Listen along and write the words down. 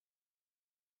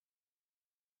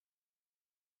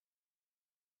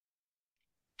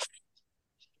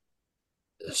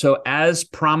So as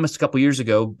promised a couple years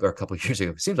ago, or a couple years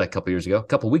ago, it seems like a couple years ago, a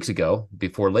couple weeks ago,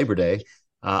 before Labor Day,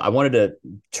 I wanted to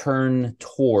turn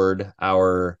toward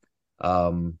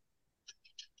um,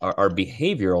 our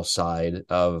behavioral side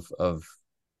of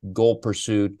goal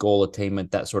pursuit, goal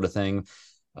attainment, that sort of thing.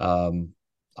 Um,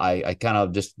 I kind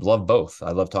of just love both.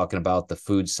 I love talking about the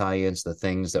food science, the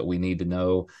things that we need to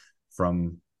know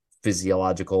from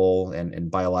physiological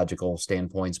and biological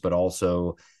standpoints, but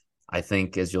also I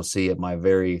think, as you'll see at my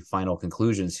very final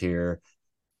conclusions here,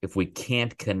 if we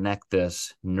can't connect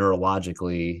this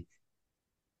neurologically,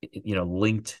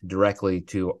 linked directly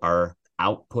to our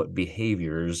output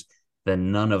behaviors,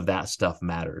 then none of that stuff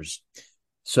matters.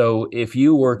 So if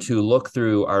you were to look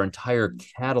through our entire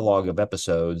catalog of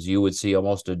episodes, you would see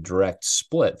almost a direct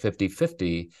split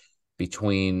 50-50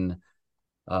 between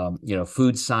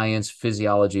food science,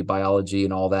 physiology, biology,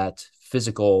 and all that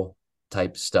physical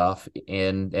type stuff,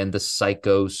 and the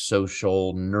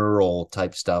psychosocial neural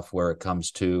type stuff where it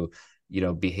comes to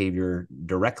behavior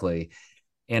directly.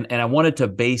 And I wanted to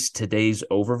base today's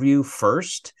overview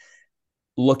first,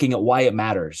 looking at why it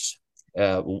matters.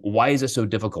 Why is it so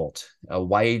difficult?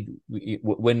 Why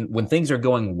when things are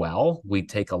going well, we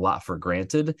take a lot for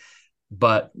granted.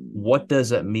 But what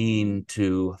does it mean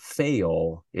to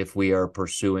fail if we are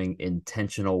pursuing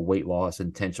intentional weight loss,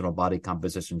 intentional body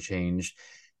composition change?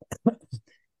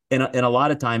 And a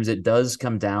lot of times it does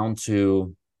come down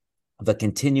to the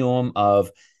continuum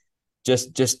of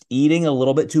just eating a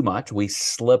little bit too much. We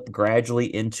slip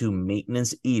gradually into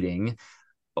maintenance eating,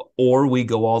 or we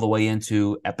go all the way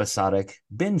into episodic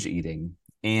binge eating.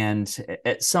 And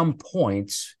at some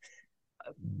point,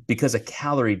 because a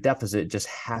calorie deficit just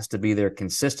has to be there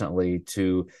consistently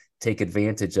to take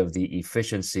advantage of the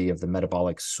efficiency of the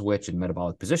metabolic switch and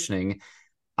metabolic positioning,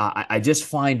 I just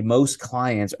find most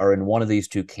clients are in one of these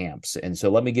two camps. And so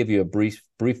let me give you a brief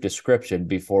description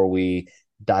before we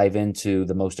dive into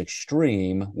the most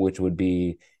extreme, which would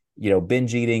be,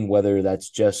 binge eating, whether that's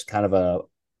just kind of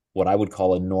what I would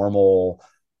call a normal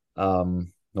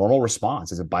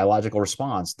response. Is a biological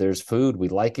response. There's food, we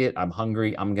like it, I'm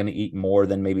hungry, I'm going to eat more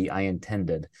than maybe I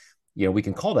intended. We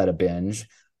can call that a binge.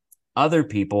 Other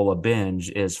people, a binge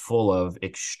is full of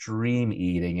extreme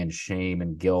eating and shame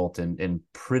and guilt and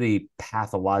pretty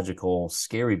pathological,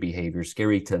 scary behavior,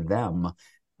 scary to them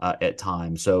at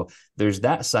times. So there's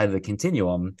that side of the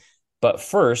continuum. But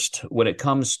first, when it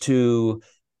comes to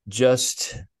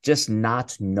just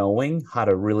not knowing how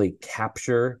to really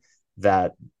capture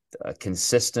that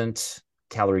consistent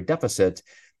calorie deficit,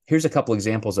 here's a couple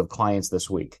examples of clients this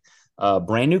week. A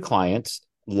brand new client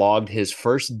logged his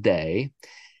first day,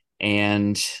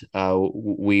 and I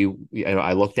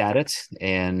looked at it,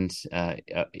 and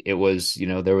it was,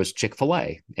 there was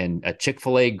Chick-fil-A, and a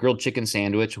Chick-fil-A grilled chicken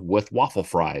sandwich with waffle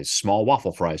fries, small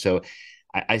waffle fries. So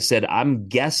I said, I'm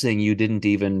guessing you didn't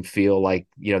even feel like,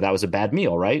 that was a bad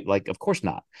meal, right? Like, of course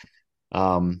not.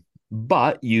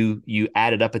 But you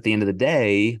add it up at the end of the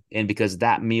day, and because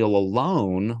that meal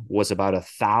alone was about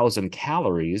 1,000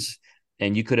 calories,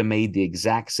 and you could have made the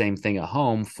exact same thing at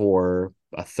home for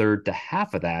a third to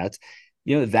half of that,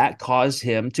 that caused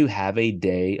him to have a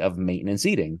day of maintenance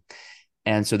eating.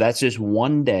 And so that's just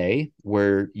one day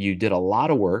where you did a lot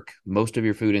of work. Most of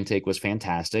your food intake was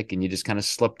fantastic, and you just kind of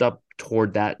slipped up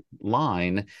toward that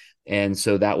line. And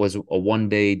so that was a 1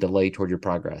 day delay toward your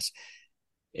progress.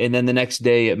 And then the next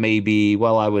day, it may be,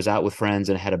 well, I was out with friends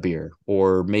and had a beer,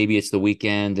 or maybe it's the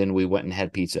weekend and we went and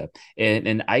had pizza.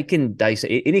 And I can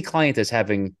dissect any client that's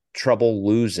having trouble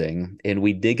losing, and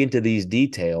we dig into these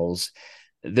details.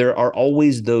 There are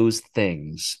always those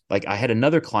things. Like I had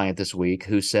another client this week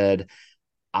who said,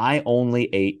 I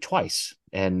only ate twice.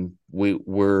 And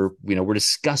we're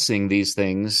discussing these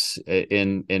things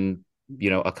in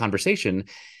a conversation.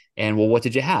 And well, what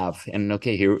did you have? And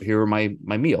okay, here are my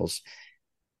meals.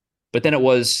 But then it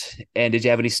was, and did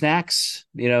you have any snacks?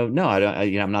 No, I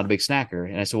don't. I'm not a big snacker.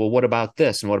 And I said, well, what about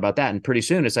this and what about that? And pretty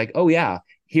soon it's like, oh yeah,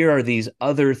 here are these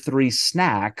other 3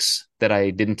 snacks that I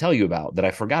didn't tell you about, that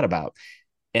I forgot about.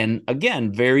 And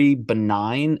again, very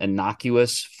benign,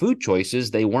 innocuous food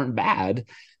choices. They weren't bad,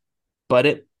 but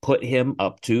it put him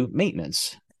up to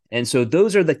maintenance. And so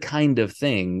those are the kind of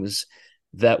things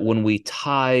that when we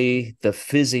tie the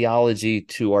physiology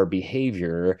to our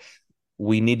behavior,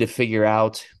 we need to figure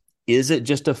out, is it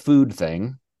just a food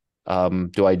thing?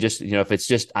 Do I just, if it's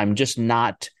just, I'm just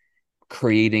not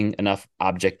creating enough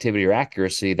objectivity or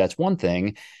accuracy, that's one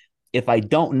thing. If I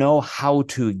don't know how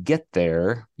to get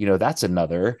there, that's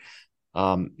another.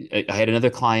 I had another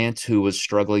client who was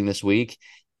struggling this week,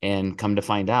 and come to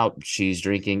find out she's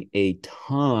drinking a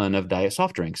ton of diet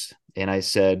soft drinks. And I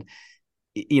said,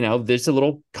 this is a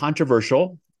little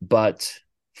controversial. But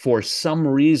for some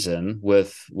reason,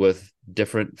 with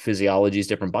different physiologies,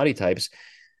 different body types,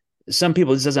 some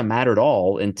people this doesn't matter at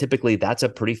all, and typically that's a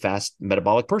pretty fast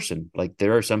metabolic person. Like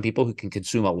there are some people who can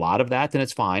consume a lot of that and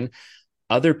it's fine.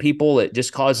 Other people, it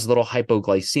just causes a little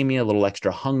hypoglycemia, a little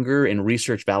extra hunger, and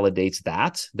research validates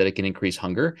that it can increase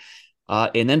hunger.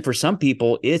 And then for some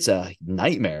people, it's a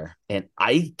nightmare. And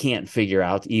I can't figure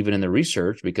out, even in the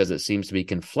research, because it seems to be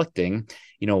conflicting,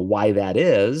 why that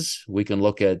is. We can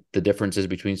look at the differences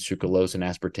between sucralose and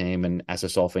aspartame and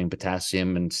acesulfame,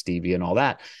 potassium and stevia and all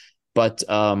that. But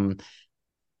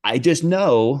I just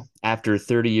know after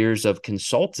 30 years of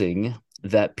consulting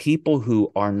that people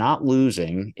who are not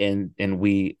losing, and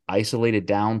we isolate it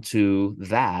down to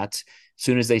that, as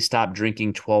soon as they stop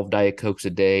drinking 12 Diet Cokes a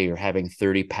day or having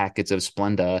 30 packets of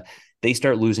Splenda, they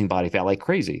start losing body fat like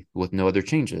crazy with no other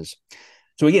changes.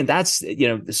 So again, that's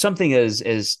something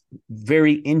as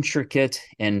very intricate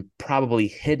and probably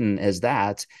hidden as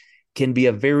that can be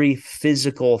a very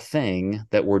physical thing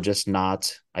that we're just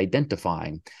not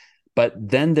identifying. But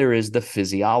then there is the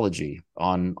physiology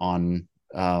on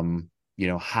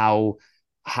how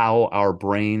our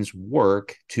brains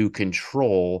work to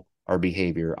control our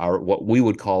behavior, our what we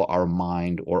would call our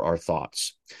mind or our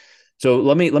thoughts. So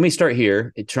let me start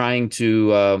here, trying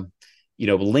to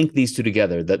link these two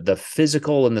together, the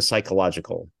physical and the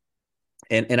psychological.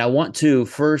 And I want to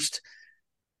first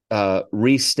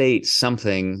restate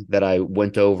something that I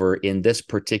went over in this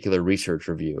particular research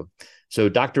review. So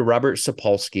Dr. Robert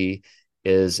Sapolsky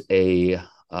is he's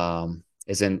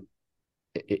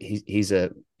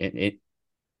a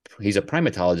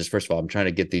primatologist. First of all, I'm trying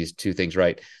to get these two things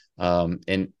right.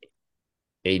 And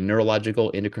a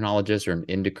neurological endocrinologist or an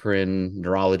endocrine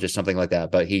neurologist, something like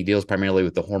that. But he deals primarily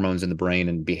with the hormones in the brain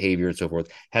and behavior and so forth.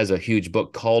 Has a huge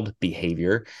book called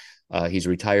Behavior. He's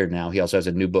retired now. He also has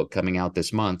a new book coming out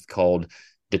this month called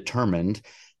Determined.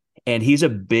 And he's a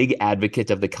big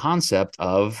advocate of the concept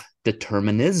of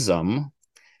determinism,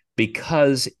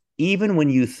 because even when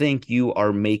you think you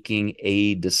are making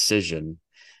a decision,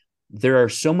 there are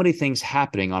so many things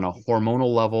happening on a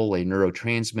hormonal level, a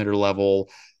neurotransmitter level,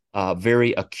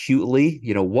 very acutely.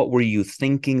 What were you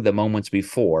thinking the moments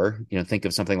before? Think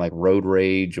of something like road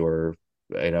rage or,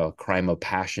 crime of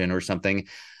passion or something.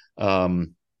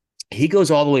 He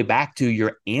goes all the way back to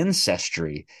your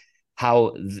ancestry,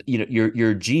 how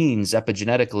your genes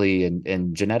epigenetically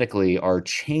and genetically are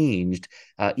changed,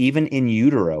 even in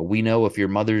utero. We know if your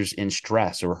mother's in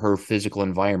stress or her physical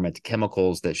environment,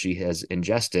 chemicals that she has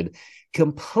ingested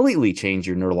completely change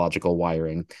your neurological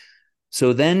wiring.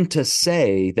 So then to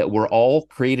say that we're all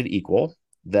created equal,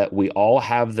 that we all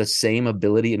have the same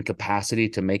ability and capacity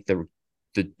to make the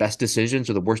best decisions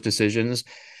or the worst decisions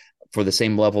for the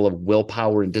same level of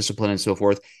willpower and discipline and so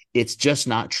forth, it's just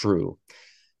not true.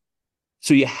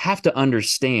 So you have to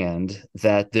understand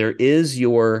that there is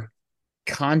your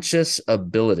conscious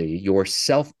ability, your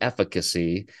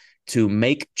self-efficacy to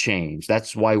make change.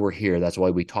 That's why we're here. That's why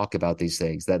we talk about these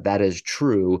things, that is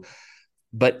true.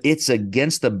 But it's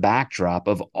against the backdrop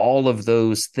of all of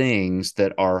those things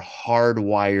that are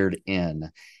hardwired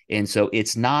in. And so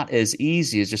it's not as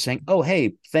easy as just saying, oh,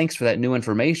 hey, thanks for that new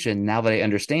information. Now that I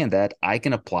understand that, I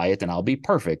can apply it and I'll be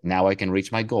perfect. Now I can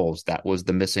reach my goals. That was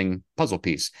the missing puzzle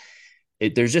piece.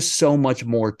 There's just so much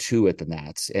more to it than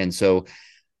that. And so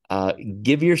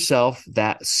give yourself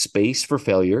that space for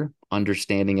failure,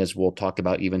 understanding, as we'll talk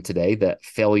about even today, that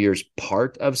failure is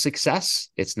part of success.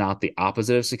 It's not the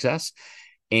opposite of success.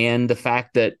 And the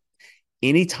fact that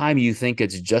anytime you think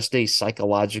it's just a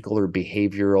psychological or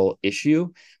behavioral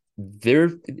issue,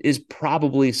 there is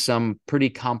probably some pretty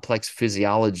complex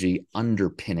physiology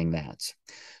underpinning that.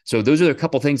 So those are a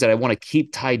couple things that I want to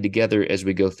keep tied together as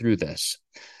we go through this.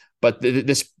 But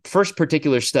this first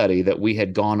particular study that we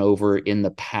had gone over in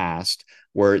the past,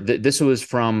 where this was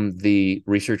from the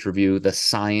research review, The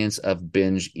Science of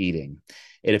Binge Eating.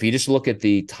 And if you just look at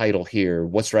the title here,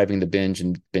 What's Driving the Binge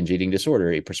and Binge Eating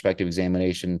Disorder, a Prospective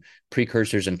Examination,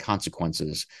 Precursors and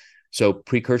Consequences. So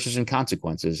precursors and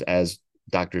consequences, as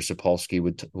Dr. Sapolsky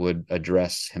would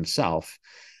address himself.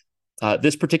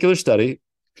 This particular study,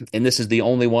 and this is the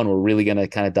only one we're really going to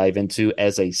kind of dive into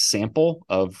as a sample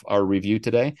of our review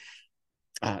today.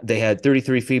 They had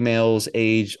 33 females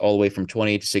aged all the way from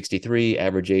 28 to 63,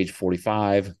 average age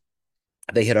 45.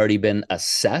 They had already been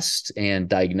assessed and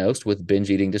diagnosed with binge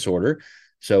eating disorder.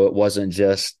 So it wasn't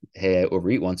just, hey, I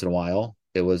overeat once in a while.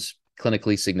 It was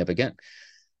clinically significant.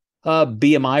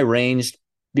 BMI ranged,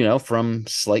 from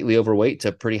slightly overweight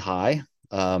to pretty high.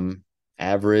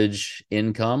 Average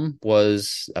income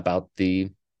was about the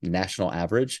national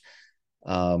average.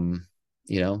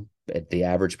 the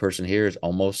average person here is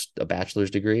almost a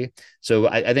bachelor's degree. So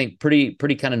I think pretty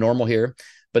kind of normal here.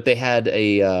 But they had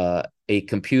a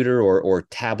computer or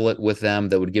tablet with them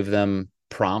that would give them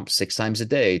prompts 6 times a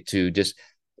day to just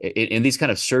in these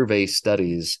kind of survey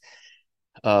studies.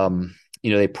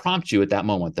 They prompt you at that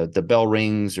moment. The bell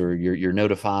rings or you're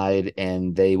notified,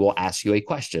 and they will ask you a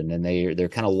question, and they're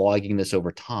kind of logging this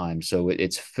over time. So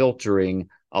it's filtering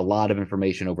a lot of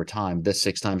information over time. This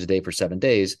 6 times a day for 7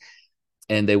 days,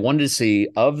 and they wanted to see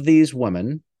of these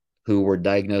women who were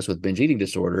diagnosed with binge eating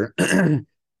disorder.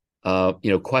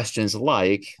 Questions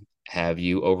like, have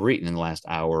you overeaten in the last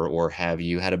hour, or have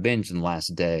you had a binge in the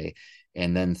last day?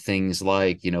 And then things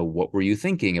like, what were you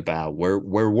thinking about? Where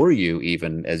were you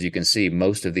even? As you can see,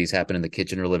 most of these happen in the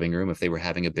kitchen or living room if they were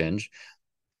having a binge.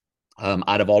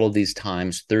 Out of all of these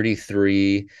times,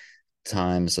 33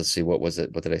 times, let's see, what was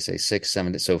it? What did I say? 6,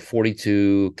 7, so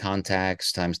 42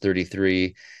 contacts times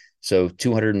 33. So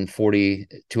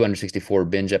 264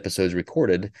 binge episodes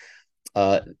recorded.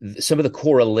 Some of the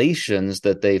correlations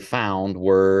that they found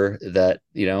were that,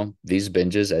 these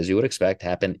binges, as you would expect,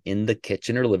 happen in the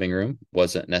kitchen or living room.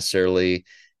 Wasn't necessarily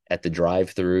at the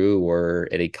drive-through or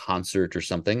at a concert or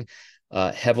something.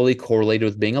 Heavily correlated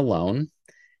with being alone.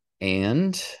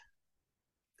 And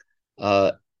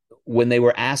when they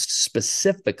were asked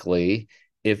specifically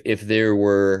if there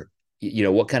were,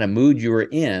 what kind of mood you were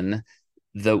in,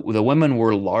 the women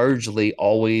were largely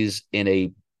always in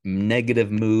a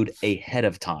negative mood ahead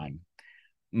of time.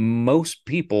 Most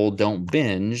people don't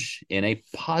binge in a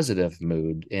positive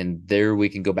mood. And there we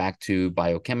can go back to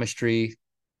biochemistry,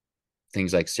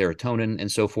 things like serotonin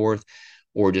and so forth,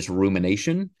 or just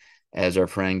rumination, as our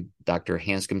friend Dr.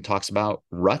 Hanscom talks about,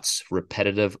 ruts,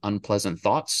 repetitive, unpleasant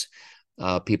thoughts.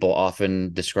 People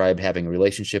often describe having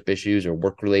relationship issues or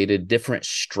work-related. Different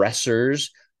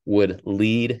stressors would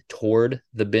lead toward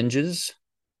the binges.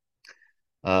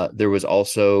 There was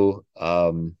also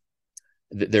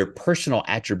their personal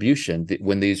attribution.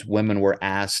 When these women were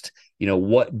asked,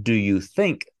 what do you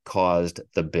think caused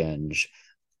the binge?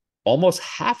 Almost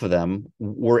half of them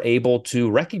were able to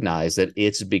recognize that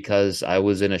it's because I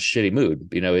was in a shitty mood.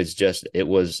 I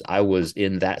was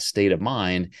in that state of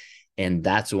mind, and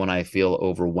that's when I feel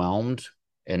overwhelmed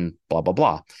and blah, blah,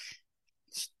 blah.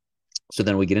 So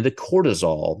then we get into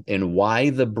cortisol and why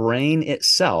the brain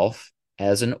itself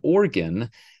as an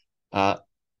organ,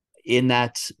 in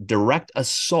that direct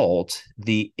assault,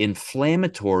 the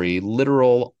inflammatory,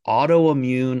 literal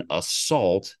autoimmune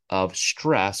assault of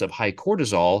stress, of high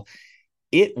cortisol,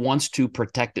 it wants to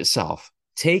protect itself.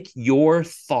 Take your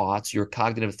thoughts, your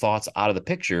cognitive thoughts out of the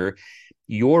picture.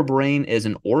 Your brain as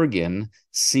an organ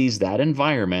sees that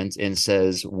environment and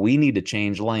says, we need to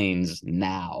change lanes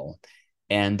now.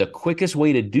 And the quickest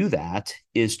way to do that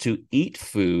is to eat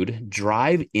food,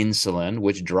 drive insulin,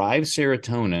 which drives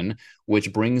serotonin,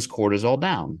 which brings cortisol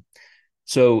down.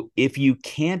 So if you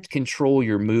can't control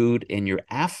your mood and your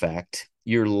affect,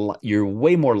 you're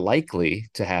way more likely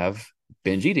to have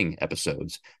binge eating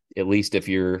episodes, at least if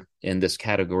you're in this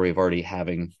category of already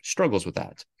having struggles with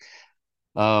that.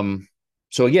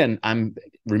 So again, I'm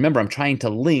trying to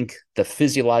link the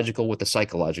physiological with the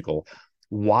psychological.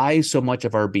 Why so much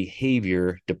of our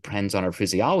behavior depends on our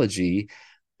physiology,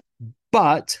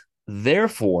 but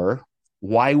therefore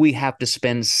why we have to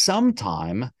spend some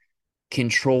time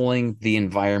controlling the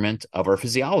environment of our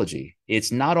physiology.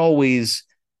 It's not always,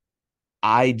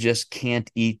 I just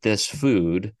can't eat this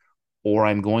food, or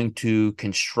I'm going to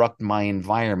construct my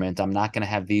environment. I'm not going to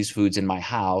have these foods in my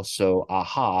house. So,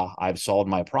 I've solved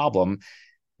my problem.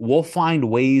 We'll find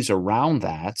ways around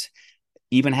that.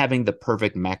 Even having the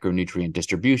perfect macronutrient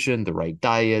distribution, the right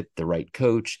diet, the right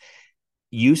coach,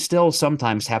 you still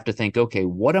sometimes have to think, okay,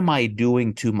 what am I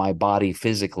doing to my body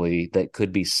physically that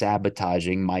could be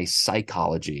sabotaging my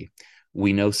psychology?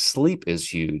 We know sleep is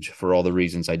huge for all the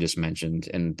reasons I just mentioned,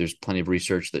 and there's plenty of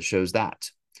research that shows that.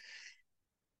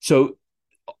 So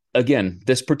again,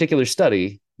 this particular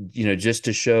study, just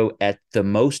to show at the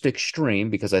most extreme,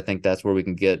 because I think that's where we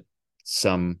can get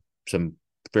some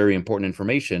very important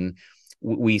information,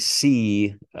 we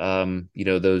see,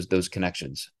 those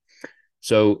connections.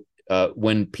 So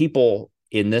when people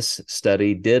in this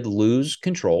study did lose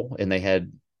control and they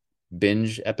had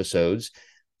binge episodes,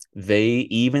 they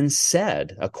even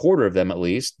said, a quarter of them at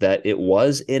least, that it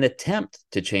was an attempt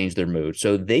to change their mood.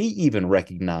 So they even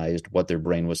recognized what their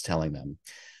brain was telling them.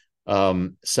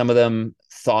 Some of them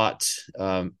thought,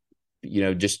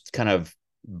 just kind of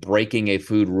breaking a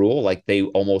food rule, like they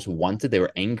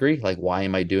were angry, like, why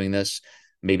am I doing this?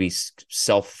 Maybe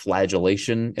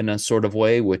self-flagellation in a sort of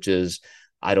way, which is,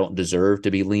 I don't deserve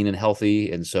to be lean and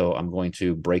healthy. And so I'm going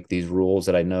to break these rules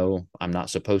that I know I'm not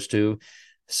supposed to.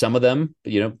 Some of them,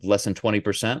 less than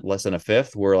 20%, less than a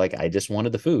fifth, were like, I just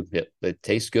wanted the food. It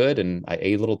tastes good. And I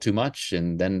ate a little too much.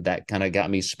 And then that kind of got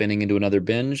me spinning into another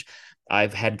binge.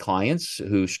 I've had clients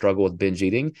who struggle with binge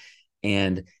eating.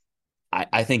 And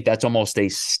I think that's almost a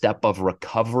step of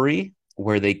recovery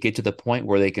where they get to the point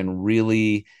where they can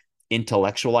really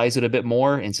intellectualize it a bit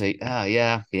more and say,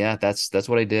 yeah, that's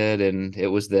what I did, and it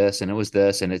was this, and it was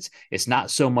this, and it's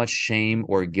not so much shame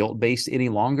or guilt based any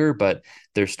longer, but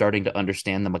they're starting to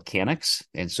understand the mechanics,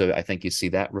 and so I think you see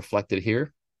that reflected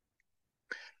here.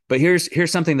 But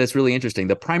here's something that's really interesting.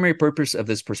 The primary purpose of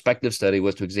this prospective study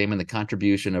was to examine the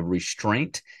contribution of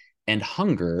restraint and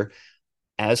hunger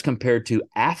as compared to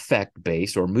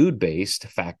affect-based or mood-based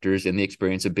factors in the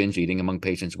experience of binge eating among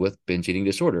patients with binge eating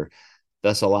disorder,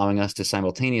 thus allowing us to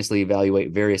simultaneously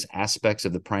evaluate various aspects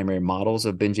of the primary models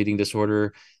of binge eating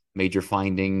disorder. Major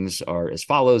findings are as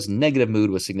follows. Negative mood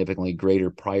was significantly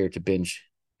greater prior to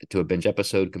a binge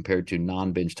episode compared to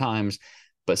non-binge times,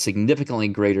 but significantly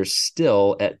greater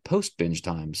still at post-binge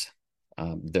times.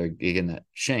 There again, that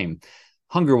shame.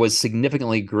 Hunger was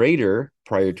significantly greater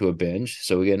prior to a binge.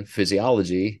 So again,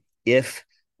 physiology, if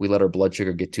we let our blood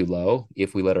sugar get too low,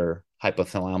 if we let our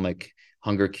hypothalamic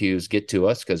hunger cues get to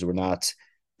us because we're not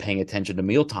paying attention to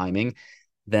meal timing,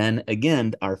 then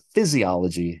again, our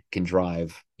physiology can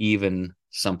drive even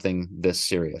something this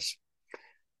serious.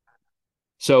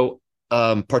 So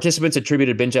participants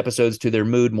attributed binge episodes to their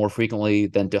mood more frequently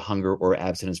than to hunger or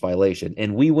abstinence violation.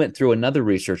 And we went through another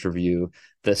research review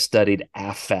that studied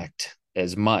affect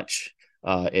as much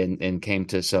and came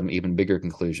to some even bigger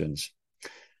conclusions.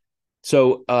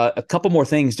 So a couple more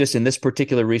things just in this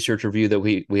particular research review that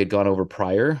we had gone over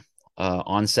prior.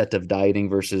 Onset of dieting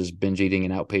versus binge eating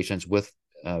in outpatients with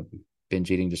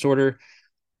binge eating disorder.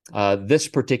 This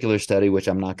particular study, which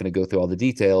I'm not going to go through all the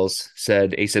details,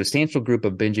 said a substantial group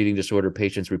of binge eating disorder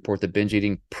patients report that binge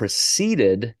eating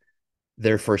preceded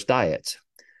their first diet.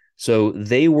 So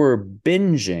they were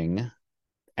binging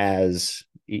as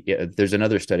there's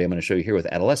another study I'm going to show you here with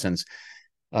adolescents,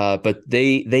 but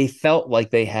they felt like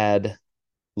they had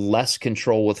less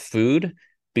control with food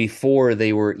before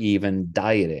they were even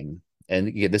dieting.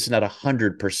 And this is not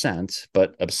 100%,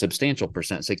 but a substantial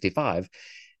percent, 65.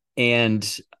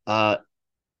 And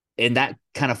that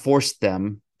kind of forced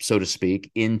them, so to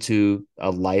speak, into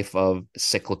a life of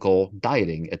cyclical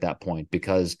dieting at that point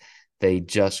because they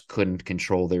just couldn't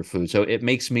control their food. So it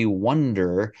makes me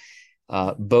wonder,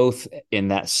 both in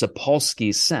that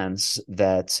Sapolsky sense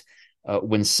that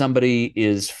when somebody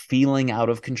is feeling out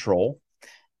of control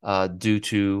due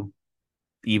to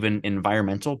even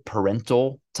environmental,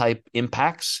 parental type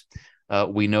impacts,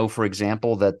 we know, for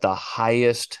example, that the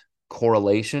highest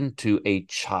correlation to a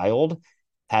child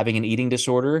having an eating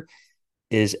disorder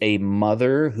is a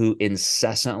mother who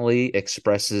incessantly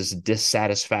expresses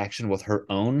dissatisfaction with her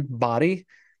own body.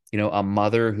 A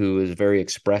mother who is very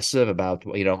expressive about,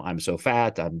 I'm so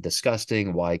fat, I'm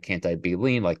disgusting, why can't I be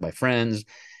lean like my friends?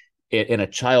 And a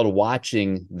child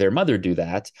watching their mother do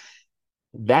that,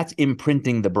 that's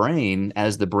imprinting the brain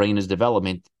as the brain is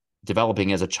developing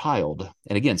as a child.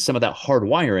 And again, some of that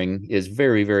hardwiring is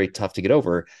very, very tough to get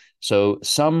over. So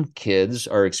some kids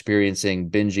are experiencing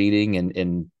binge eating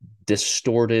and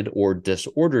distorted or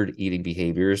disordered eating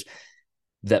behaviors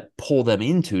that pull them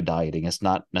into dieting. It's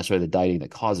not necessarily the dieting that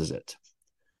causes it.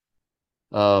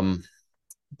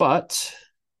 But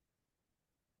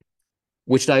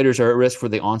which dieters are at risk for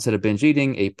the onset of binge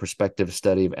eating? A prospective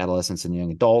study of adolescents and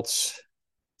young adults.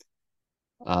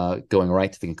 Going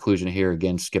right to the conclusion here,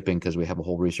 again, skipping because we have a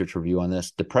whole research review on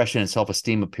this. Depression and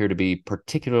self-esteem appear to be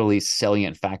particularly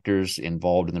salient factors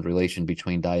involved in the relation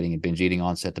between dieting and binge eating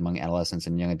onset among adolescents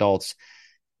and young adults.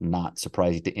 Not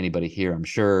surprising to anybody here, I'm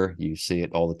sure. You see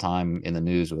it all the time in the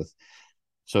news with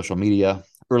social media.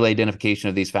 Early identification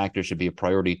of these factors should be a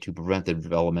priority to prevent the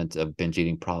development of binge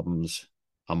eating problems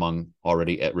among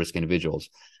already at-risk individuals.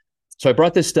 So I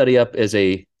brought this study up as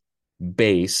a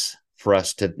base for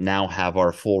us to now have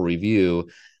our full review.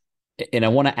 And I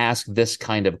want to ask this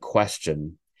kind of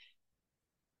question.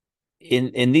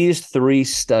 In these three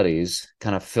studies,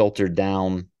 kind of filtered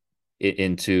down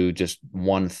into just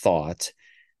one thought,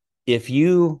 if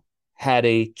you had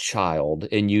a child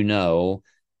and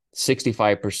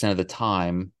 65% of the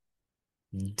time,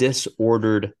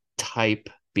 disordered type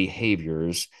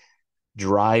behaviors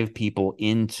drive people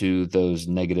into those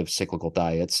negative cyclical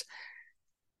diets,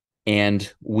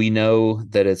 and we know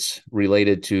that it's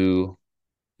related to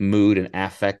mood and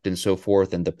affect and so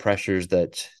forth, and the pressures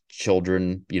that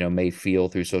children, may feel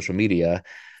through social media.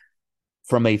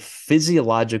 from a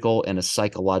physiological and a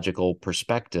psychological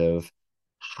perspective,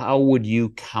 how would you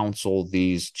counsel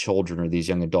these children or these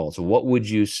young adults? What would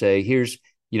you say? Here's,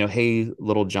 hey,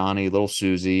 little Johnny, little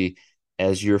Susie,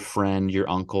 as your friend, your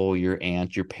uncle, your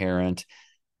aunt, your parent,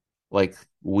 like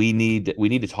we need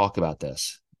to talk about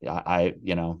this.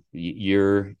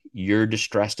 You're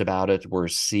distressed about it. We're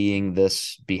seeing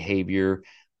this behavior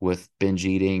with binge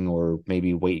eating or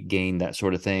maybe weight gain, that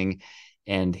sort of thing.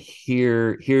 And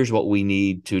here's what we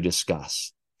need to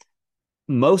discuss.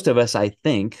 Most of us, I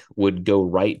think, would go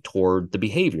right toward the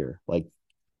behavior, like,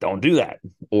 don't do that.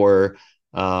 Or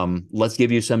let's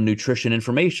give you some nutrition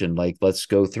information. Like, let's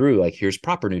go through, like, here's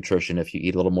proper nutrition. If you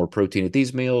eat a little more protein at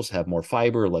these meals, have more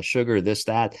fiber, less sugar, this,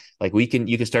 that, like you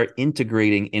can start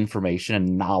integrating information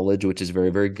and knowledge, which is very,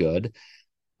 very good.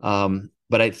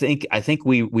 But I think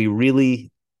we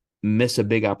really miss a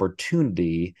big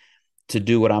opportunity to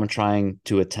do what I'm trying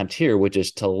to attempt here, which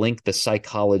is to link the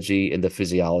psychology and the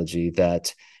physiology.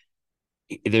 That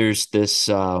there's this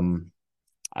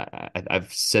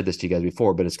I've said this to you guys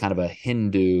before, but it's kind of a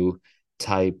Hindu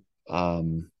type,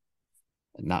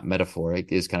 not metaphor.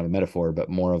 It is kind of a metaphor, but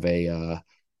more of a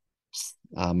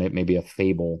maybe a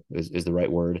fable is the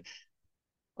right word,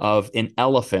 of an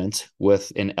elephant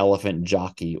with an elephant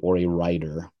jockey or a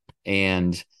rider.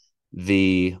 And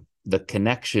the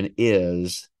connection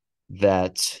is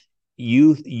that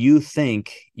you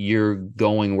think you're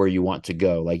going where you want to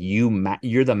go, like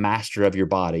you're the master of your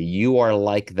body, you are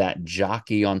like that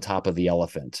jockey on top of the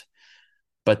elephant,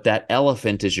 but that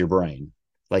elephant is your brain.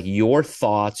 Like, your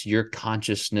thoughts, your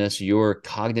consciousness, your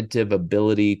cognitive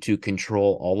ability to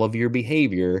control all of your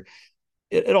behavior,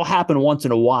 it'll happen once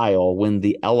in a while when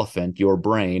the elephant, your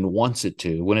brain, wants it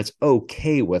to, when it's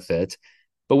okay with it.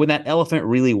 But when that elephant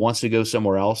really wants to go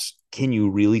somewhere else, can you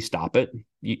really stop it?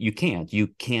 You can't. You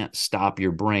can't stop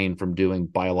your brain from doing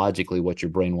biologically what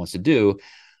your brain wants to do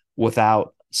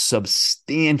without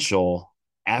substantial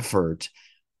effort.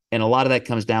 And a lot of that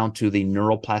comes down to the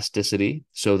neuroplasticity.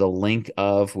 So the link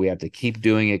of, we have to keep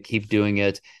doing it, keep doing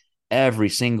it. Every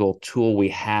single tool we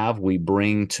have, we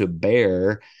bring to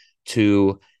bear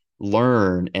to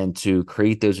learn and to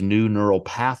create those new neural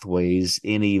pathways.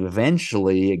 And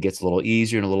eventually it gets a little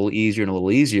easier and a little easier and a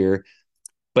little easier,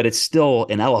 but it's still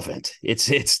an elephant.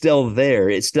 It's still there.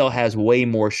 It still has way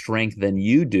more strength than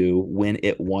you do when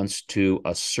it wants to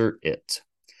assert it.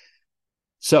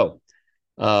 So,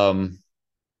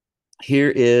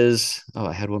 here is, oh,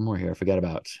 I had one more here. I forgot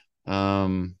about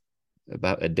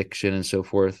addiction and so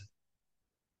forth.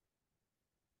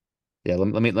 Yeah,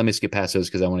 let me skip past those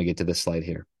because I want to get to this slide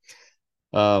here.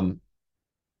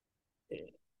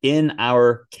 In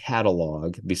our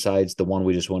catalog, besides the one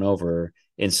we just went over,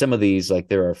 in some of these, like,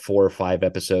 there are 4 or 5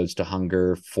 episodes to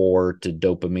hunger, 4 to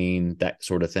dopamine, that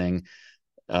sort of thing.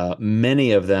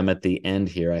 Many of them at the end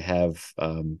here, I have,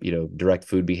 direct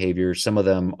food behavior. Some of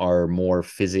them are more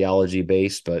physiology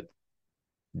based, but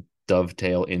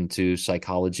dovetail into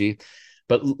psychology.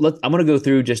 But I'm going to go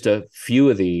through just a few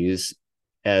of these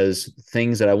as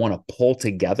things that I want to pull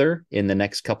together in the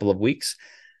next couple of weeks,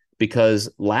 because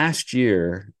last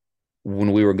year,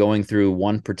 when we were going through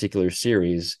one particular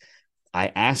series,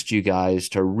 I asked you guys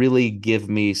to really give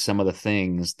me some of the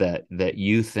things that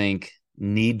you think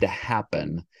need to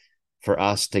happen for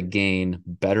us to gain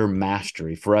better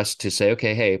mastery, for us to say,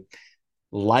 okay, hey,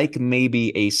 like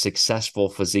maybe a successful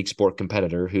physique sport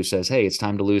competitor who says, hey, it's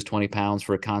time to lose 20 pounds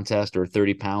for a contest, or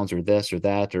 30 pounds, or this or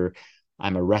that, or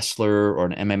I'm a wrestler or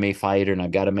an MMA fighter and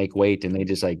I've got to make weight, and they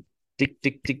just like tick,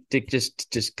 tick, tick, tick,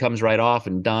 just comes right off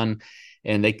and done.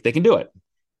 And they can do it.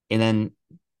 And then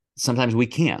sometimes we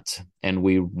can't, and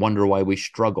we wonder why we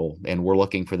struggle, and we're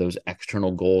looking for those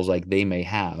external goals like they may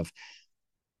have.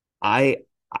 I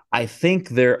think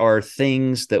there are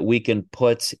things that we can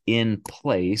put in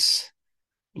place,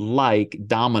 like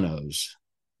dominoes,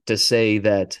 to say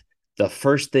that the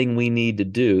first thing we need to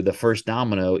do, the first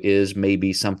domino, is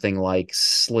maybe something like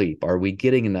sleep. Are we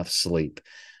getting enough sleep?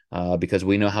 Because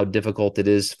we know how difficult it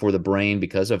is for the brain,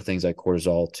 because of things like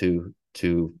cortisol,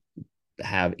 to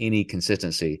have any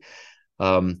consistency.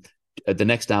 The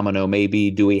next domino may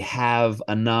be, do we have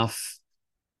enough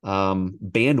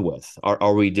bandwidth?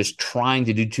 Are we just trying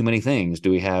to do too many things?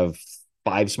 Do we have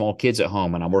 5 small kids at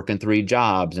home and I'm working 3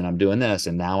 jobs and I'm doing this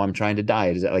and now I'm trying to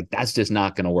diet? Is that, like, that's just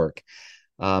not going to work?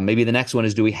 Maybe the next one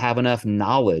is, do we have enough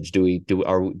knowledge? Do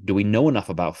we know enough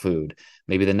about food?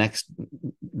 Maybe the next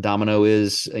domino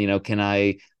is, can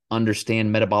I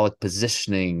understand metabolic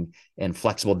positioning and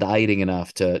flexible dieting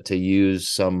enough to use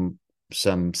some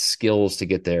skills to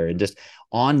get there? And just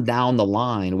on down the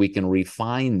line, we can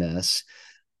refine this.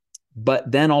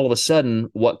 But then all of a sudden,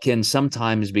 what can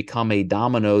sometimes become a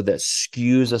domino that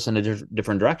skews us in a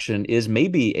different direction is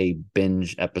maybe a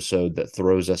binge episode that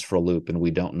throws us for a loop and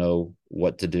we don't know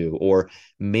what to do. Or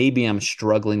maybe I'm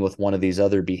struggling with one of these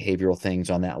other behavioral things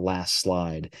on that last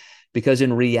slide. Because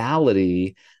in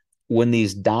reality, when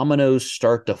these dominoes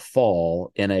start to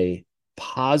fall in a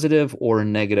positive or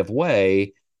negative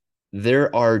way,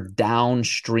 there are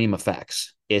downstream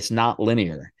effects. It's not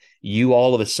linear. You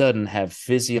all of a sudden have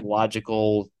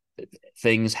physiological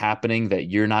things happening that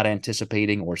you're not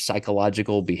anticipating, or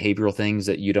psychological behavioral things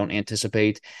that you don't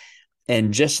anticipate.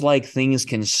 And just like things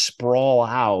can sprawl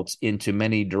out into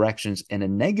many directions in a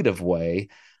negative way,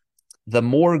 the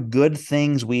more good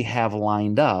things we have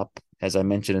lined up, as I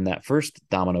mentioned in that first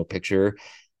domino picture,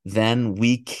 then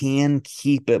we can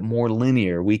keep it more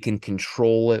linear. We can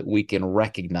control it. We can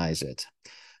recognize it.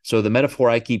 So the metaphor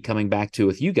I keep coming back to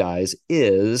with you guys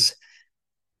is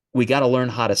we got to learn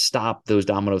how to stop those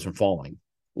dominoes from falling.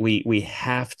 We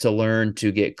have to learn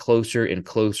to get closer and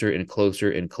closer and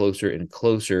closer and closer and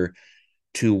closer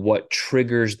to what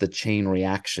triggers the chain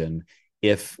reaction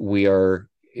if we're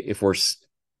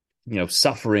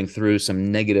suffering through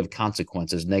some negative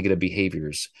consequences, negative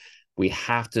behaviors. We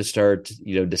have to start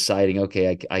deciding,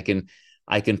 okay,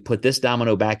 I can put this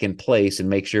domino back in place and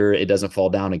make sure it doesn't fall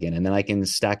down again, and then I can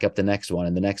stack up the next one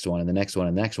and the next one and the next one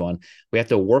and the next one. We have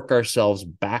to work ourselves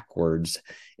backwards,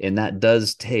 and that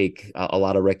does take a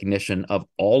lot of recognition of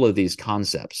all of these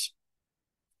concepts.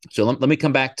 So let me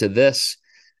come back to this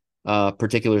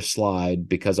particular slide,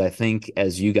 because I think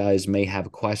as you guys may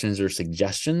have questions or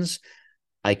suggestions,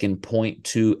 I can point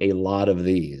to a lot of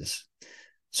these.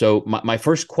 So my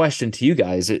first question to you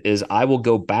guys is I will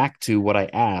go back to what I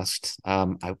asked.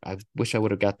 I wish I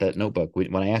would have got that notebook.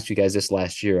 When I asked you guys this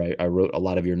last year, I wrote a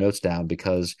lot of your notes down,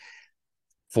 because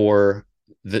for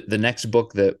the next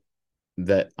book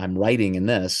that I'm writing in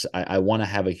this, I want to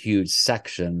have a huge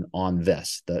section on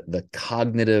this, the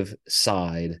cognitive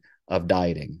side of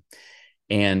dieting.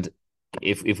 And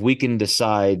if we can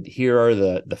decide, here are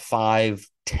the 5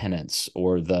 tenets,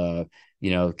 or the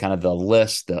kind of the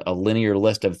list, a linear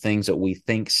list of things that we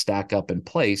think stack up in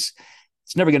place.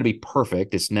 It's never going to be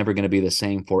perfect. It's never going to be the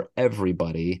same for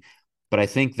everybody. But I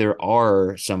think there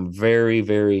are some very,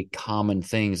 very common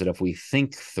things that if we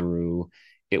think through,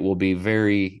 it will be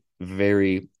very,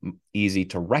 very easy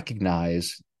to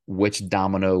recognize which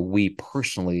domino we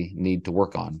personally need to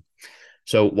work on.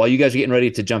 So while you guys are getting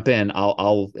ready to jump in,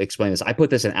 I'll explain this. I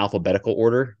put this in alphabetical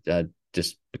order,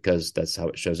 just because that's how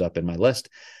it shows up in my list.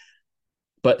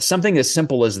 But something as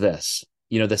simple as this,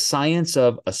 the science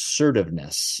of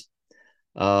assertiveness.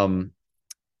 Do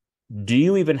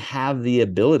you even have the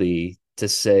ability to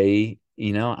say,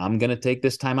 I'm going to take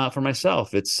this time out for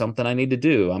myself? It's something I need to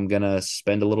do. I'm going to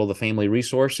spend a little of the family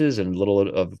resources and a little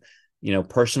of,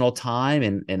 personal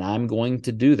time, and I'm going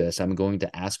to do this. I'm going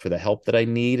to ask for the help that I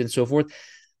need and so forth.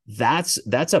 That's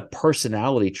a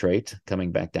personality trait,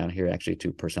 coming back down here actually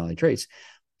to personality traits,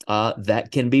 that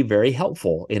can be very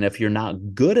helpful. And if you're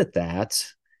not good at that,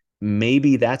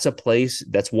 maybe that's a place,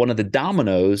 that's one of the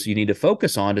dominoes you need to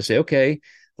focus on to say, okay,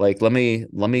 like, let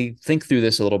me think through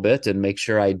this a little bit and make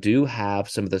sure I do have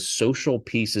some of the social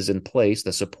pieces in place,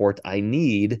 the support I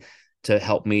need to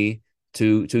help me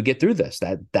to get through this.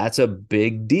 That's a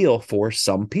big deal for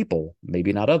some people,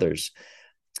 maybe not others.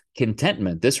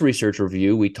 Contentment. This research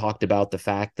review, we talked about the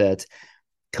fact that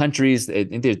countries,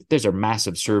 there's a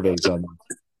massive surveys on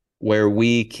where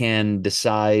we can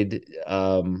decide,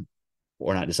 or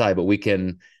not decide, but we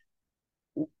can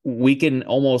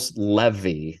almost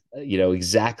levy,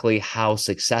 exactly how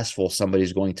successful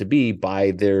somebody's going to be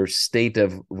by their state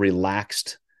of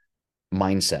relaxed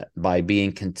mindset, by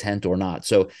being content or not.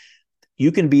 So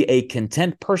you can be a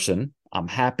content person. I'm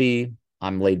happy,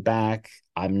 I'm laid back,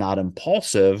 I'm not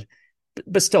impulsive,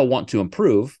 but still want to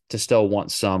improve, to still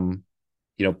want some,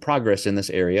 progress in this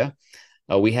area.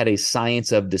 We had a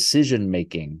science of decision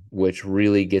making, which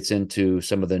really gets into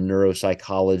some of the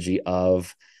neuropsychology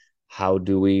of how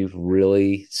do we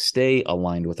really stay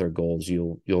aligned with our goals.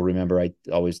 You'll remember I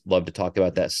always love to talk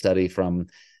about that study from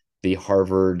the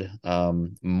Harvard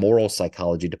moral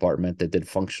psychology department that did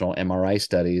functional MRI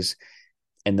studies,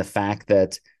 and the fact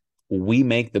that we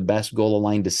make the best goal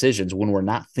aligned decisions when we're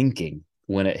not thinking,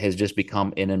 when it has just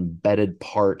become an embedded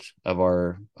part of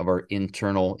our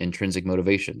internal intrinsic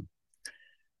motivation.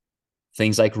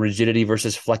 Things like rigidity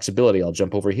versus flexibility. I'll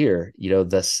jump over here.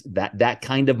 That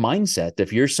kind of mindset.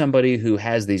 If you're somebody who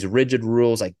has these rigid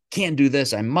rules, I can't do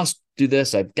this, I must do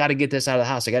this, I've got to get this out of the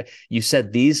house. You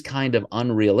set these kind of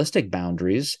unrealistic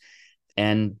boundaries,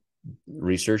 and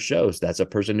research shows that's a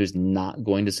person who's not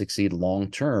going to succeed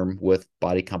long term with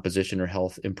body composition or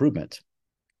health improvement.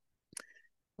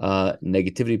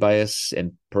 Negativity bias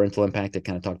and parental impact, I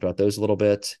kind of talked about those a little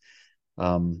bit.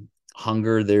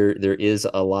 Hunger, there is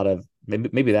a lot of,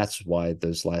 maybe that's why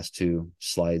those last two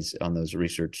slides on those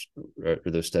research or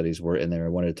those studies were in there. I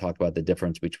wanted to talk about the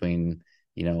difference between,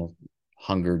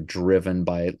 hunger driven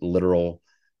by literal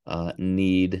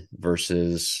need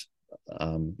versus,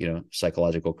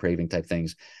 psychological craving type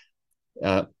things.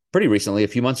 Pretty recently, a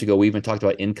few months ago, we even talked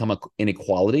about income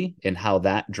inequality and how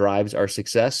that drives our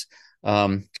success.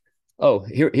 Here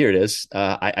it is.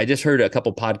 I just heard a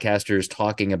couple podcasters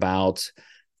talking about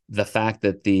the fact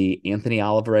that the Anthony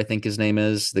Oliver, I think his name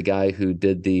is, the guy who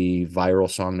did the viral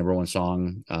song, number one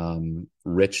song,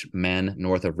 Rich Men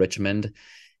North of Richmond.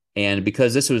 And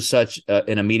because this was such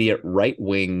an immediate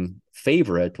right-wing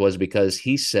favorite, was because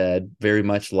he said, very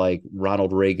much like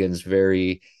Ronald Reagan's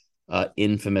very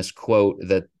infamous quote,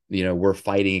 that, we're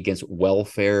fighting against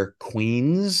welfare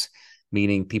queens,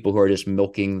 meaning people who are just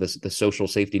milking the social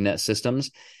safety net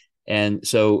systems. And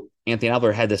so Anthony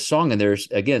Oliver had this song, and there's,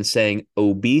 again, saying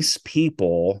obese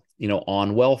people,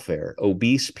 on welfare,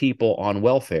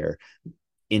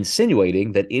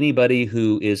 insinuating that anybody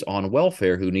who is on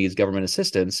welfare who needs government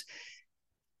assistance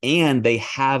and they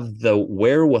have the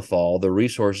wherewithal, the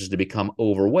resources to become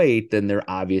overweight, then they're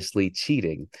obviously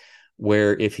cheating.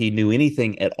 Where if he knew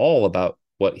anything at all about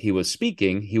what he was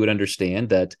speaking, he would understand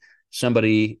that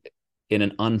somebody in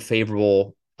an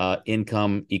unfavorable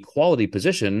income equality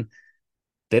position,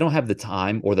 they don't have the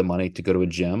time or the money to go to a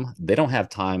gym. They don't have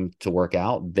time to work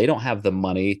out. They don't have the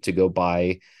money to go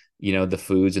buy, the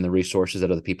foods and the resources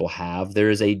that other people have. There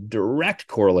is a direct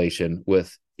correlation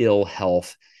with ill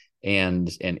health and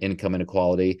income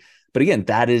inequality. But again,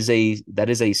 that is a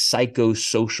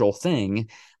psychosocial thing.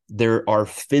 There are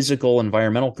physical,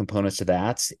 environmental components to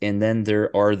that. And then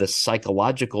there are the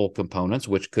psychological components,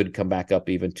 which could come back up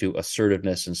even to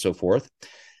assertiveness and so forth.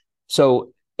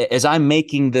 So as I'm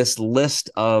making this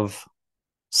list of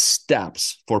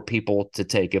steps for people to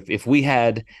take, if we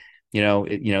had,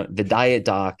 the Diet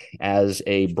Doc as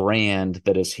a brand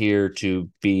that is here to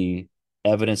be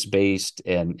evidence-based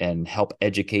and help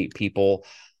educate people,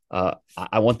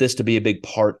 I want this to be a big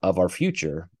part of our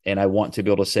future. And I want to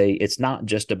be able to say, it's not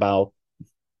just about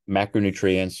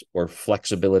macronutrients or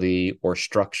flexibility or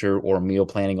structure or meal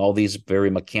planning, all these very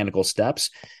mechanical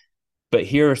steps. But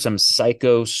here are some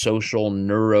psychosocial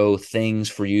neuro things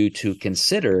for you to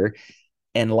consider.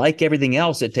 And like everything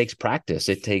else, it takes practice.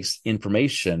 It takes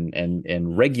information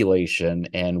and regulation.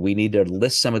 And we need to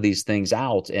list some of these things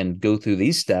out and go through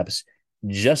these steps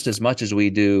just as much as we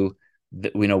do,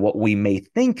 what we may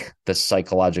think the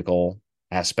psychological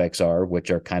aspects are, which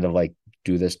are kind of like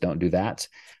do this, don't do that,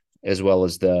 as well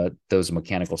as those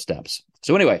mechanical steps.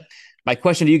 So anyway, my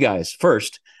question to you guys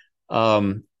first,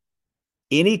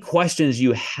 any questions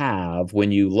you have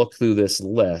when you look through this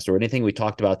list or anything we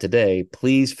talked about today,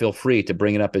 please feel free to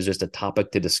bring it up as just a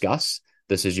topic to discuss.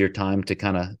 This is your time to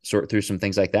kind of sort through some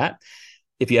things like that.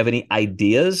 If you have any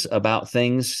ideas about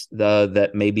things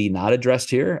that may be not addressed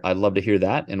here, I'd love to hear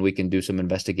that, and we can do some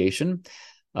investigation.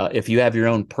 If you have your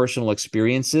own personal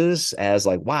experiences as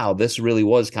like, wow, this really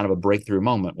was kind of a breakthrough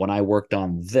moment when I worked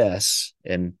on this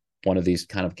in one of these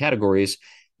kind of categories,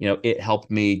 it helped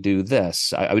me do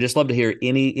this. I would just love to hear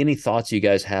any thoughts you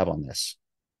guys have on this.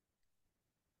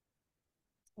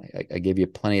 I gave you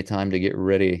plenty of time to get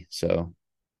ready, so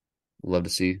love to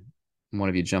see one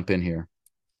of you jump in here.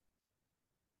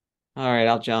 All right,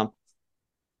 I'll jump.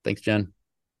 Thanks, Jen.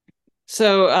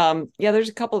 So, there's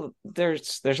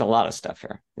a lot of stuff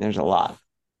here. There's a lot.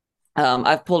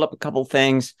 I've pulled up a couple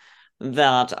things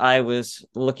that I was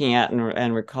looking at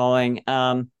and recalling.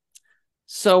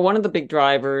 So one of the big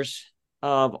drivers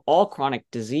of all chronic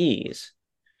disease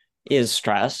is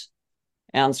stress,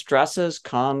 and stresses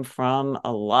come from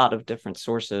a lot of different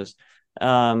sources.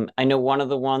 I know one of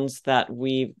the ones that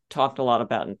we've talked a lot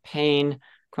about in pain,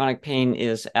 chronic pain,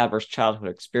 is adverse childhood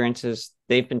experiences.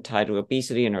 They've been tied to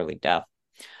obesity and early death.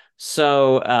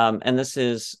 So, and this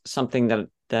is something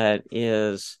that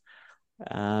is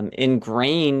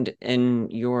ingrained in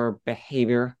your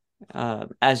behavior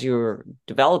as you're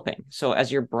developing. So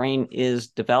as your brain is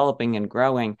developing and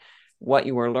growing, what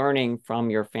you are learning from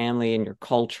your family and your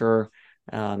culture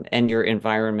and your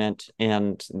environment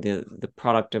and the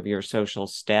product of your social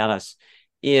status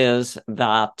is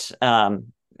that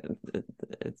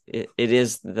it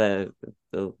is the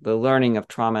learning of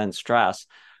trauma and stress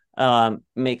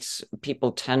makes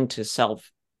people tend to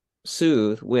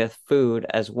self-soothe with food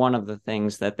as one of the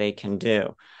things that they can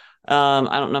do. I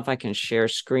don't know if I can share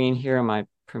screen here. Am I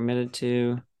permitted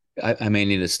to? I may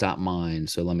need to stop mine,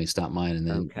 so let me stop mine, and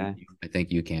then Okay. I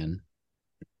think you can.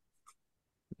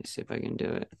 Let me see if I can do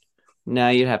it. No,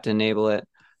 you'd have to enable it.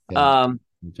 Yeah, Um,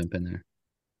 jump in there.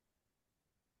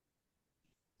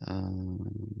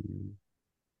 Um,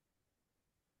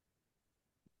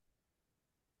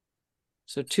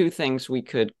 so two things we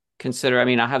could consider. I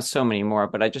mean, I have so many more,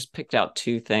 but I just picked out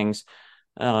two things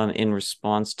in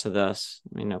response to this.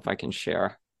 Let me know if I can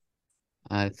share.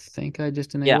 I think I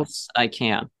just enabled. Yes, I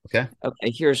can. Okay.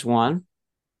 Okay, here's one.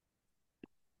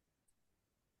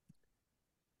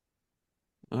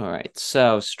 All right,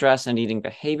 so stress and eating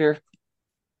behavior.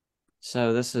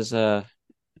 So this is a,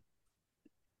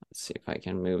 let's see if I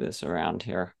can move this around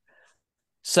here.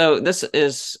 So this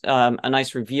is a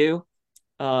nice review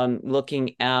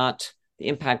looking at the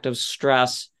impact of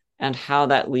stress and how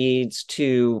that leads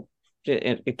to,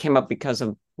 it came up because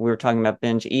of, we were talking about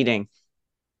binge eating.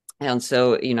 And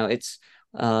so, it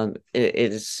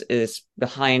is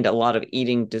behind a lot of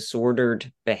eating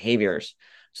disordered behaviors.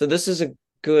 So this is a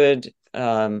good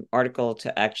article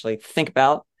to actually think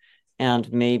about,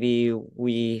 and maybe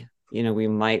we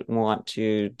might want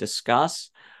to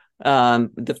discuss.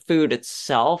 The food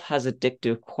itself has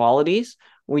addictive qualities.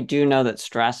 We do know that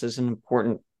stress is an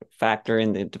important factor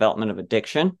in the development of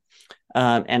addiction,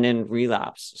 and in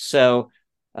relapse. So,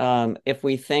 if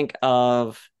we think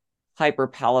of hyper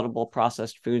palatable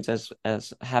processed foods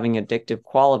as having addictive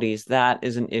qualities, that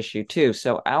is an issue too.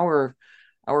 So our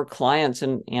clients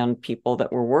and people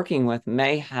that we're working with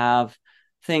may have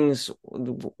things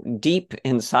deep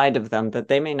inside of them that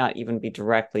they may not even be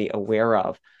directly aware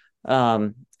of,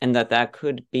 and that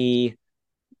could be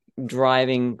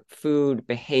driving food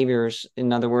behaviors.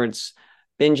 In other words,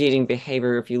 binge eating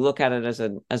behavior, if you look at it as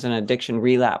an addiction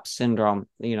relapse syndrome,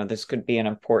 this could be an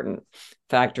important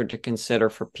factor to consider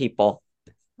for people.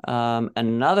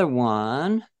 Another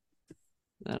one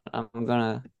that I'm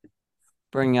gonna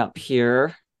bring up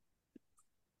here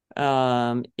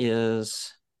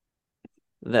is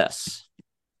this.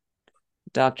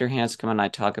 Dr. Hanscom and I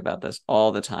talk about this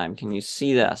all the time. Can you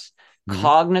see this? Mhm.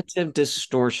 Cognitive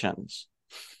distortions.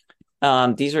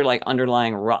 These are like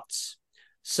underlying ruts.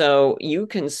 So you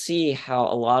can see how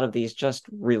a lot of these just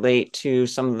relate to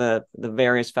some of the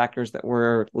various factors that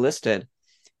were listed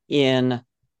in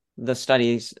the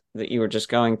studies that you were just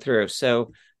going through.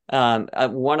 So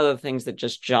one of the things that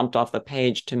just jumped off the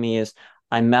page to me is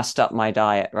I messed up my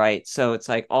diet, right? So it's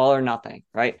like all or nothing,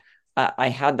 right? I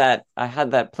had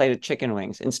that plate of chicken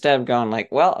wings instead of going like,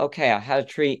 well, okay, I had a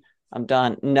treat, I'm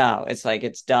done. No, it's like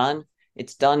it's done.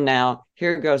 It's done now.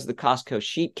 Here goes the Costco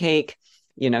sheet cake.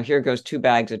 Here goes 2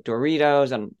 bags of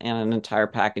Doritos and an entire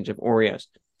package of Oreos.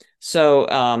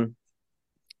 So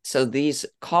so these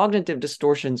cognitive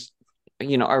distortions,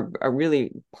 are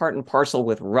really part and parcel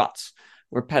with ruts,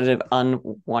 repetitive,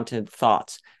 unwanted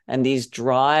thoughts. And these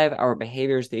drive our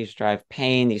behaviors, these drive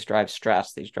pain, these drive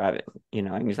stress, these drive,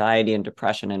 anxiety and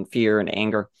depression and fear and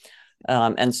anger.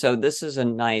 And so this is a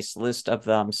nice list of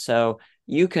them. So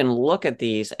you can look at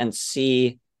these and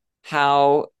see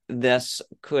how this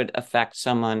could affect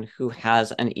someone who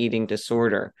has an eating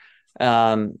disorder. These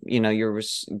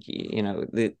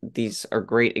are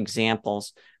great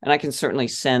examples, and I can certainly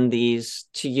send these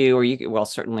to you, or you can, well,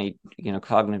 certainly,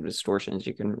 cognitive distortions.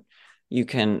 You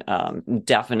can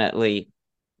definitely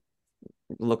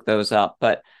look those up,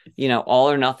 but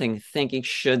all or nothing thinking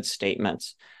should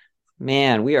statements.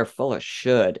 Man, we are full of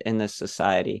should in this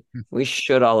society. We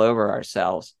should all over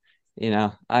ourselves.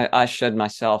 I should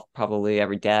myself probably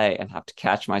every day and have to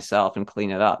catch myself and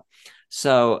clean it up.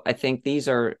 So I think these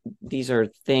are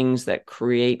things that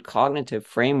create cognitive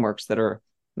frameworks that are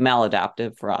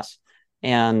maladaptive for us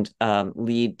and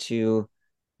lead to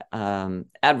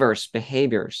adverse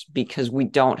behaviors because we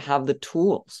don't have the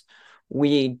tools.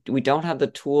 We don't have the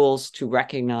tools to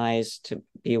recognize, to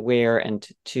be aware, and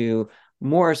to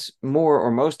more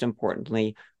or most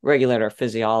importantly, regulate our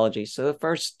physiology. So the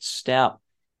first step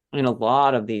in a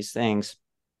lot of these things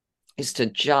is to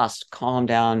just calm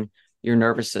down your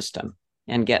nervous system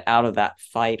and get out of that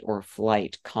fight or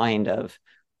flight kind of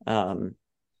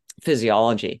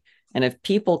physiology. And if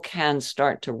people can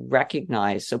start to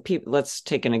recognize, so people, let's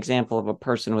take an example of a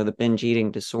person with a binge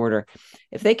eating disorder.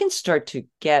 If they can start to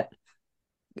get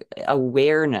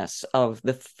awareness of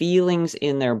the feelings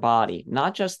in their body,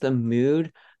 not just the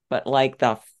mood, but like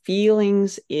the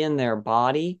feelings in their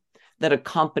body that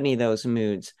accompany those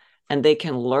moods. And they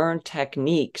can learn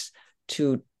techniques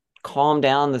to calm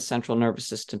down the central nervous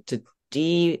system, to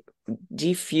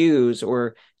defuse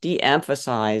or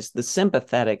de-emphasize the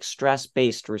sympathetic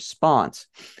stress-based response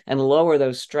and lower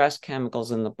those stress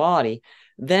chemicals in the body,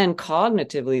 then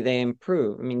cognitively they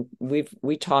improve. I mean,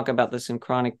 we talk about this in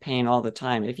chronic pain all the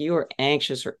time. If you are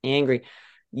anxious or angry,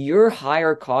 your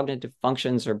higher cognitive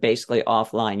functions are basically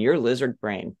offline. Your lizard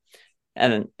brain,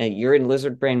 and you're in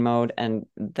lizard brain mode, and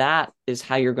that is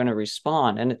how you're going to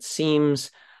respond. And it seems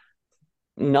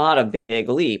not a big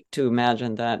leap to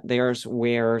imagine that there's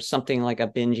where something like a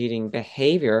binge eating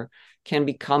behavior can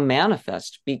become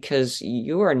manifest, because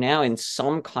you are now in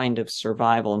some kind of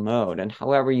survival mode. And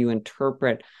however you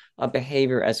interpret a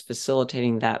behavior as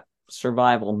facilitating that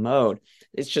survival mode,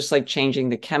 it's just like changing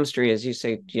the chemistry, as you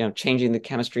say, changing the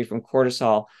chemistry from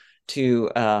cortisol to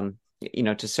to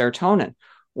serotonin.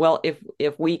 Well,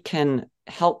 if we can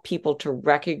help people to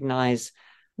recognize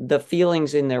the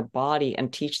feelings in their body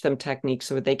and teach them techniques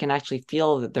so that they can actually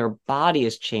feel that their body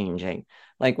is changing,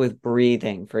 like with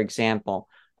breathing, for example,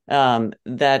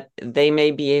 that they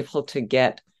may be able to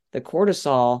get the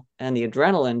cortisol and the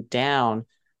adrenaline down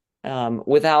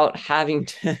without having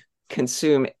to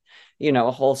consume,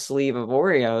 a whole sleeve of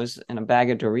Oreos and a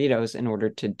bag of Doritos in order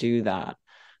to do that.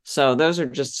 So those are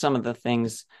just some of the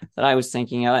things that I was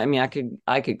thinking of. I mean,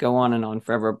 I could go on and on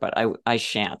forever, but I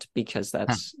shan't, because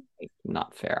that's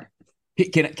not fair.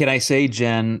 Can I say,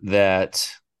 Jen, that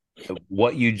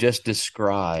what you just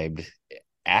described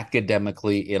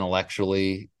academically,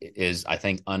 intellectually, is, I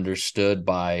think, understood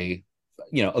by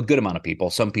a good amount of people.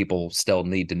 Some people still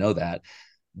need to know that,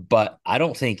 but I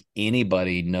don't think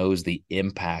anybody knows the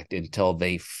impact until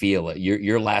they feel it.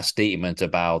 Your last statement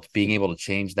about being able to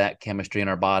change that chemistry in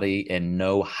our body and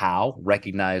know how,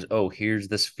 recognize, oh, here's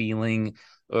this feeling,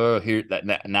 here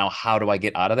that now how do I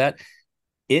get out of that?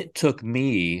 It took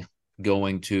me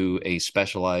going to a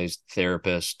specialized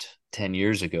therapist 10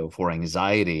 years ago for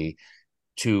anxiety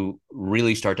to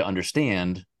really start to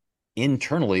understand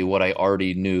internally what I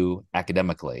already knew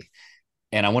academically.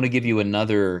 And I want to give you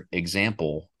another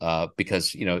example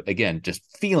because, again, just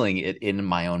feeling it in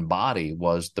my own body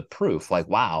was the proof. Like,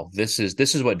 wow, this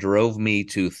is what drove me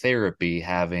to therapy,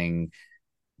 having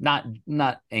not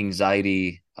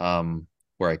anxiety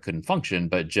where I couldn't function,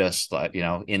 but just like,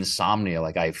 insomnia.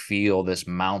 Like I feel this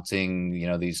mounting,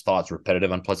 these thoughts,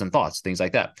 repetitive, unpleasant thoughts, things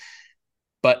like that.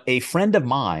 But a friend of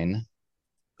mine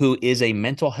who is a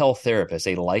mental health therapist,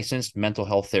 a licensed mental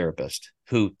health therapist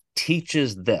who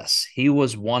teaches this. He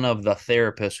was one of the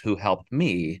therapists who helped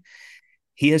me.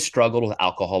 He has struggled with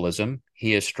alcoholism.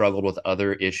 He has struggled with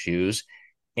other issues.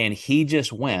 And he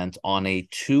just went on a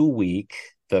 2-week,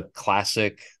 the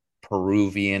classic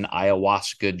Peruvian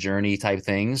ayahuasca journey type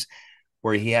things,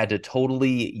 where he had to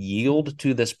totally yield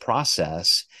to this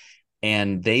process.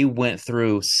 And they went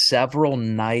through several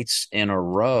nights in a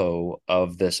row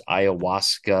of this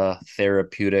ayahuasca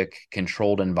therapeutic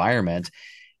controlled environment.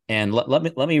 And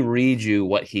let me read you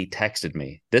what he texted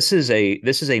me. This is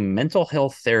a mental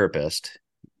health therapist,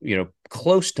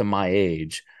 close to my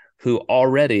age, who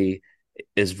already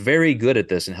is very good at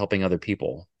this and helping other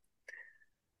people.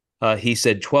 He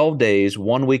said 12 days,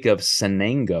 1 week of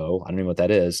Sanango, I don't know what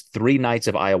that is, 3 nights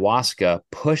of ayahuasca,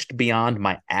 pushed beyond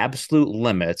my absolute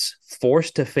limits,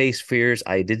 forced to face fears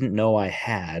I didn't know I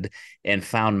had, and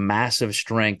found massive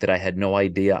strength that I had no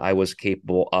idea I was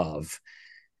capable of.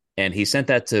 And he sent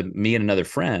that to me and another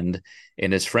friend,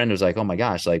 and his friend was like, oh my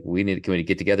gosh, like can we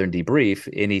get together and debrief?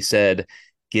 And he said,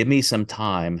 give me some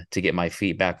time to get my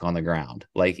feet back on the ground.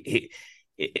 Like,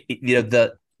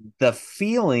 the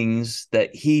feelings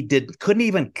that he couldn't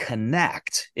even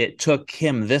connect. It took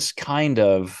him this kind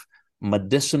of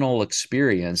medicinal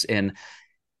experience. And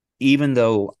even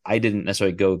though I didn't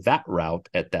necessarily go that route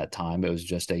at that time, it was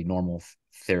just a normal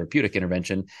therapeutic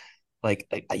intervention. Like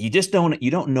you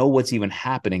don't know what's even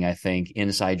happening, I think,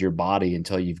 inside your body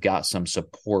until you've got some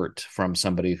support from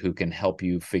somebody who can help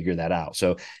you figure that out.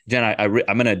 So Jen, I'm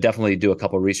going to definitely do a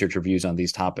couple of research reviews on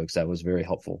these topics. That was very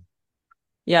helpful.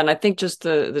 Yeah, and I think just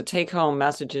the take home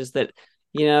message is that,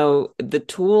 the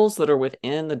tools that are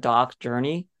within the doc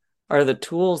journey are the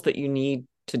tools that you need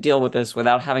to deal with this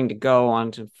without having to go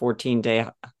on to 14-day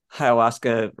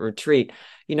ayahuasca retreat.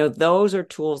 Those are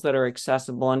tools that are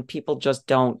accessible, and people just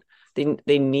don't,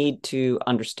 they need to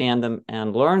understand them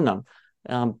and learn them.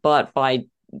 But by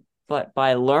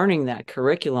learning that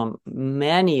curriculum,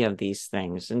 many of these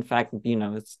things, in fact,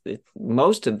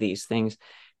 most of these things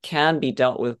can be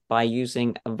dealt with by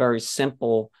using a very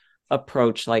simple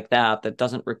approach like that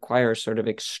doesn't require sort of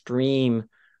extreme,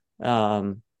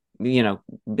 behaviors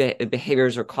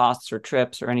or costs or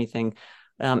trips or anything.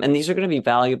 And these are going to be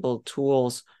valuable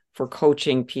tools for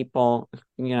coaching people.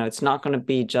 It's not going to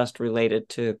be just related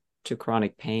to to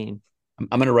chronic pain.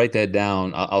 I'm going to write that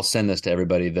down. I'll send this to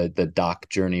everybody. The Doc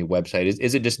Journey website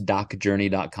is it just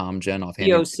docjourney.com, Jen? Offhand,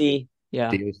 DOC,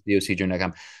 yeah.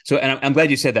 docjourney.com. So, and I'm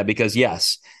glad you said that because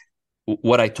yes,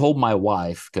 what I told my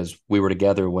wife, because we were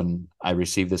together when I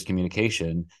received this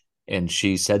communication, and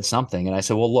she said something, and I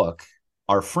said, "Well, look,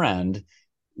 our friend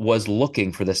was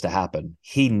looking for this to happen.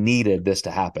 He needed this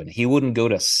to happen. He wouldn't go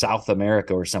to South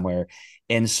America or somewhere,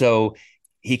 and so."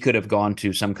 He could have gone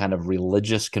to some kind of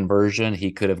religious conversion.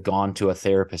 He could have gone to a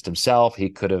therapist himself. He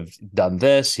could have done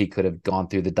this. He could have gone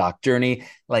through the Doc Journey.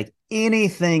 Like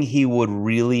anything he would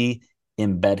really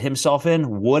embed himself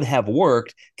in would have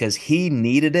worked because he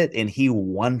needed it and he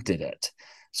wanted it.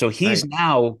 So he's Right.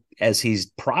 now, as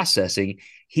he's processing,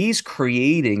 he's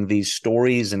creating these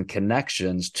stories and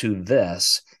connections to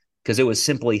this because it was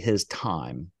simply his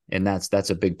time. And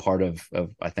that's a big part of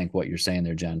I think what you're saying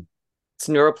there, Jen. It's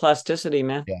neuroplasticity,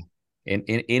 man. Yeah. And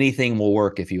anything will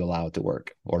work if you allow it to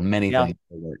work, or many Yeah. things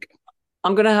will work.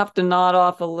 I'm gonna have to nod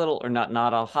off a little, or not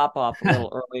nod off, hop off a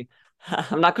little early.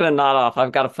 I'm not gonna nod off.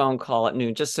 I've got a phone call at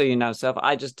noon, just so you know. So if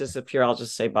I just disappear, I'll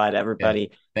just say bye to Yeah.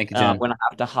 everybody. Thank you, Jen. When I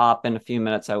have to hop in a few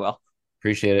minutes, I will.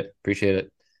 Appreciate it. Appreciate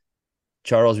it.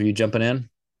 Charles, were you jumping in?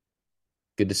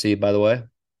 Good to see you, by the way.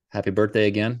 Happy birthday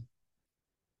again.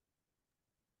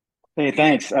 Hey,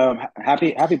 thanks.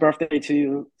 Happy birthday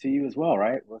to you as well,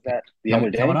 right? Was that the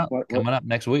other Coming day? up, What? coming up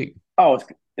next week. Oh,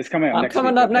 it's coming up I'm next week.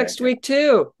 coming up Okay. next week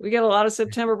too. We get a lot of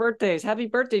September birthdays. Happy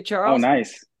birthday, Oh, Charles.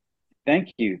 nice. Thank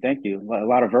you. A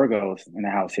lot of Virgos in the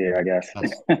house here, I guess.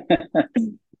 Yes.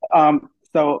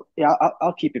 So yeah,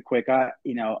 I'll keep it quick. I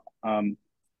mean,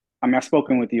 I've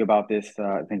spoken with you about this,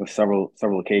 I think of several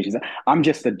occasions. I'm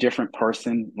just a different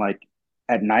person, like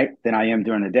at night than I am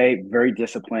during the day. Very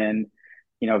disciplined,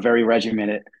 very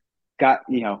regimented.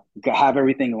 Have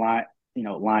everything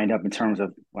lined up in terms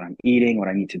of what I'm eating, what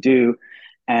I need to do,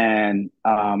 and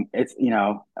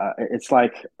it's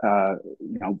like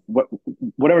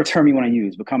whatever term you want to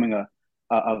use, becoming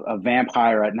a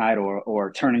vampire at night,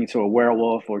 or turning into a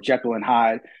werewolf, or Jekyll and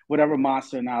Hyde, whatever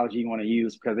monster analogy you want to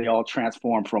use, because they all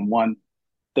transform from one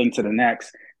thing to the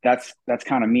next. That's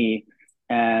kind of me,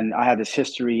 and I have this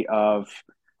history of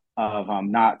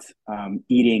not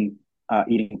eating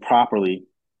properly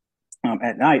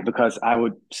at night, because I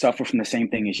would suffer from the same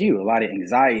thing as you, a lot of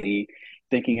anxiety,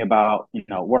 thinking about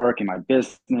work and my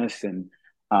business, and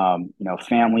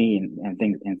family,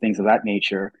 and things of that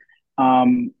nature.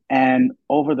 And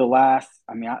over the last,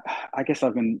 I mean, I guess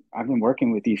I've been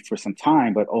working with you for some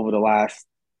time, but over the last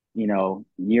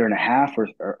year and a half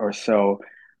or so,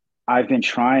 I've been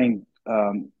trying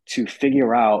to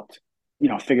figure out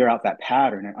that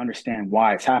pattern and understand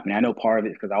why it's happening. I know part of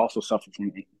it because I also suffer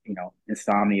from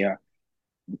insomnia,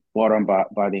 brought on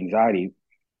by the anxiety.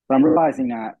 But I'm realizing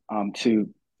that, to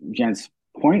Jen's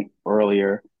point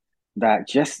earlier, that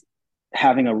just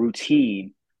having a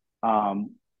routine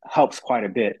helps quite a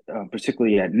bit,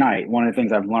 particularly at night. One of the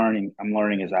things I'm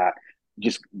learning is that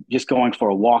just going for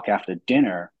a walk after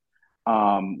dinner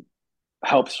um,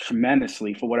 helps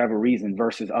tremendously for whatever reason,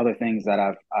 versus other things that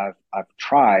I've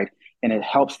tried, and it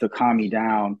helps to calm me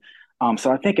down.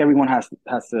 So I think everyone has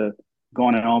to go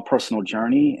on their own personal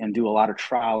journey and do a lot of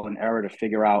trial and error to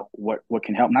figure out what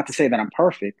can help. Not to say that I'm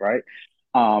perfect, right?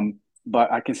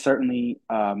 But I can certainly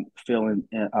feel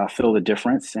the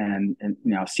difference, and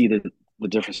see the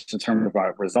difference in terms of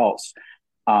our results.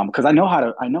 Because I know how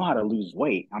to lose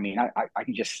weight. I mean, I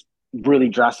can just really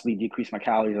drastically decrease my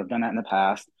calories. I've done that in the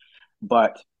past,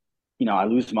 but I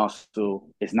lose muscle.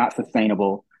 It's not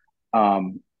sustainable,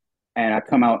 um, and I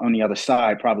come out on the other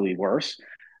side probably worse.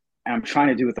 And I'm trying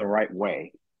to do it the right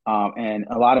way, and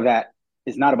a lot of that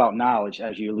is not about knowledge,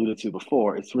 as you alluded to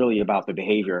before. It's really about the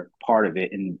behavior part of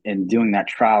it, and doing that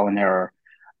trial and error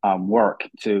work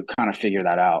to kind of figure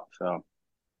that out. So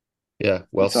Yeah,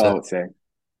 well that's all I said. would say.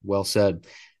 Well said.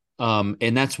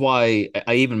 And that's why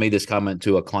I even made this comment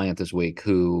to a client this week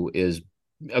who is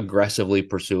aggressively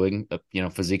pursuing,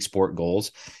 physique sport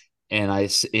goals. And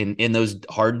in those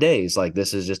hard days, like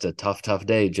this is just a tough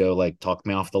day, Joe, like talk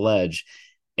me off the ledge.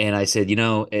 And I said,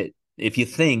 if you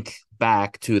think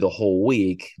back to the whole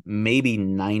week, maybe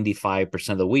 95%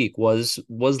 of the week was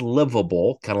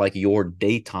livable, kind of like your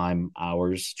daytime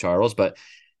hours, Charles. But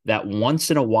that once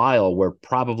in a while, where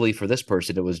probably for this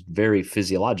person it was very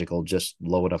physiological, just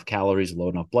low enough calories, low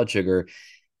enough blood sugar.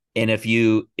 And if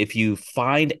you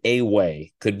find a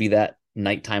way, could be that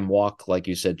nighttime walk, like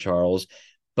you said, Charles,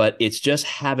 but it's just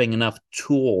having enough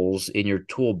tools in your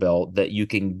tool belt that you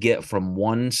can get from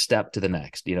one step to the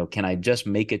next. Can I just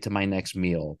make it to my next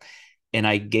meal? And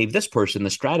I gave this person the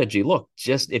strategy. Look,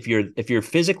 just if you're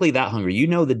physically that hungry, you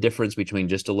know the difference between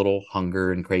just a little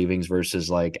hunger and cravings versus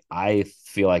like, I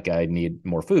feel like I need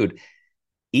more food.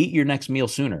 Eat your next meal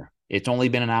sooner. It's only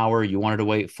been an hour. You wanted to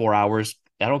wait 4 hours.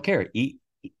 I don't care.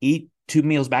 Eat two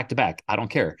meals back to back. I don't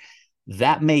care.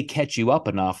 That may catch you up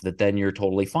enough that then you're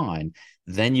totally fine.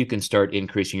 Then you can start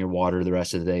increasing your water the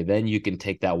rest of the day. Then you can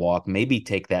take that walk, maybe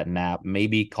take that nap,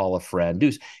 maybe call a friend.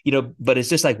 But it's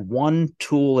just like one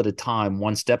tool at a time,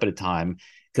 one step at a time.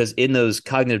 Because in those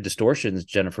cognitive distortions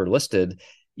Jennifer listed,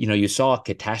 you saw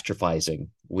catastrophizing.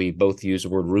 We both use the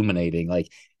word ruminating. Like,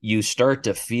 you start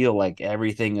to feel like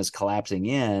everything is collapsing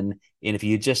in. And if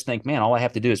you just think, man, all I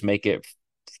have to do is make it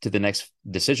to the next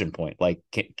decision point. Like,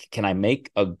 can I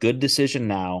make a good decision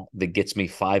now that gets me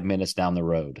 5 minutes down the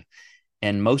road?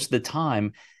 And most of the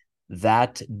time,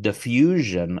 that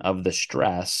diffusion of the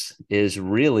stress is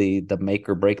really the make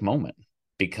or break moment,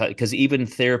 because even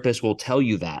therapists will tell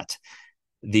you that.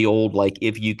 The old, like,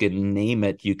 if you can name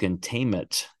it, you can tame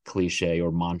it cliche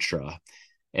or mantra.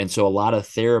 And so a lot of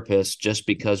therapists, just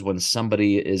because when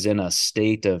somebody is in a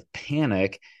state of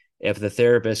panic, if the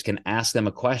therapist can ask them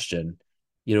a question,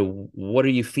 what are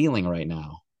you feeling right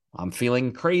now? I'm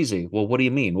feeling crazy. Well, what do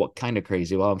you mean? What kind of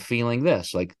crazy? Well, I'm feeling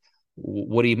this. Like,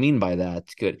 what do you mean by that?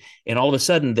 Good. And all of a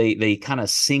sudden they kind of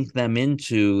sink them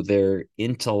into their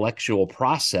intellectual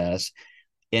process,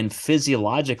 and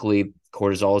physiologically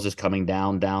cortisol is just coming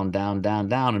down, down, down, down,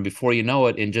 down. And before you know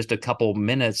it, in just a couple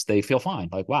minutes, they feel fine.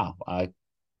 Like, wow,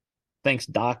 thanks,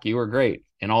 doc, you were great.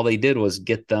 And all they did was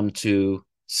get them to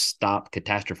stop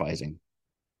catastrophizing.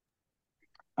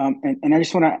 And I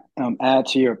just want to add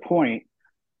to your point.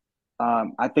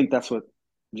 I think that's what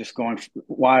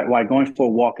why going for a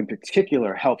walk in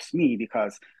particular helps me,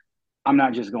 because I'm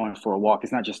not just going for a walk.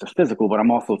 It's not just a physical, but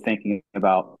I'm also thinking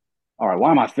about, all right,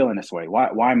 why am I feeling this way?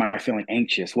 Why am I feeling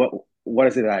anxious? What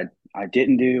is it that I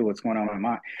didn't do? What's going on in my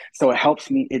mind? So it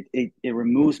helps me. It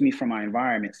removes me from my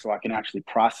environment, so I can actually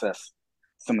process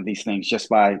some of these things just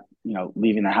by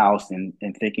leaving the house and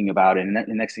thinking about it. And the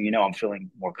next thing you know, I'm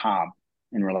feeling more calm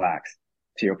and relaxed.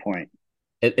 To your point.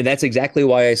 And that's exactly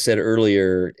why I said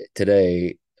earlier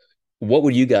today, what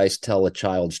would you guys tell a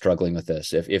child struggling with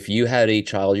this? If you had a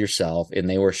child yourself and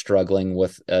they were struggling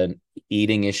with an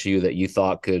eating issue that you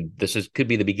thought could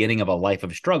be the beginning of a life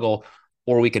of struggle,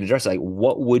 or we can address it, like,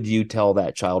 what would you tell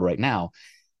that child right now?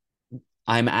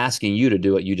 I'm asking you to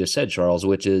do what you just said, Charles,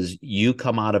 which is you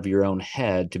come out of your own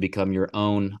head to become your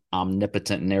own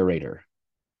omnipotent narrator.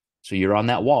 So you're on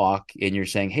that walk and you're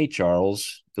saying, hey,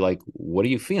 Charles, like, what are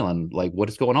you feeling? Like, what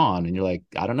is going on? And you're like,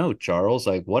 I don't know, Charles,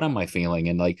 like, what am I feeling?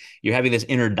 And like, you're having this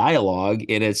inner dialogue,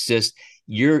 and it's just,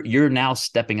 you're now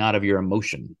stepping out of your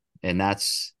emotion. And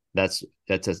that's an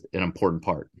important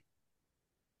part.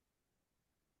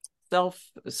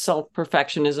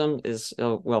 Self-perfectionism is,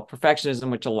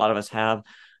 perfectionism, which a lot of us have,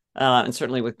 and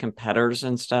certainly with competitors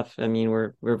and stuff. I mean,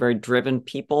 we're very driven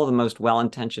people. The most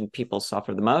well-intentioned people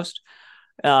suffer the most,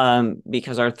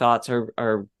 because our thoughts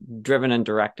are driven and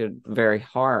directed very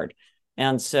hard.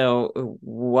 And so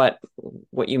what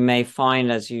you may find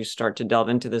as you start to delve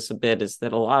into this a bit is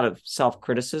that a lot of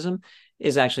self-criticism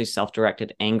is actually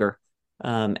self-directed anger,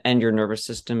 and your nervous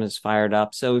system is fired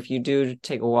up. So if you do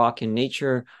take a walk in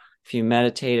nature, if you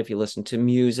meditate, if you listen to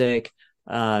music,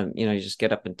 you just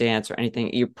get up and dance or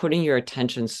anything, you're putting your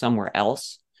attention somewhere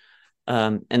else.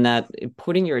 And that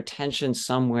putting your attention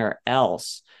somewhere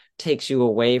else takes you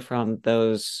away from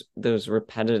those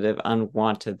repetitive,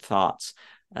 unwanted thoughts.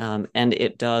 And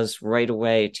it does right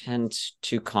away tend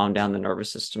to calm down the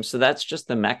nervous system. So that's just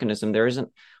the mechanism. There isn't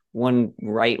one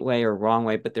right way or wrong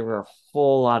way, but there are a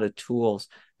whole lot of tools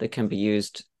that can be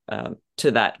used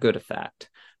to that good effect.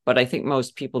 But I think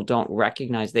most people don't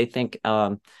recognize. They think,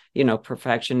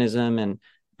 perfectionism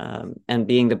and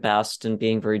being the best and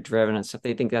being very driven and stuff.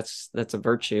 They think that's a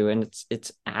virtue, and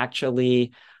it's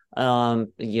actually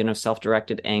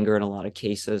self-directed anger in a lot of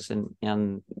cases.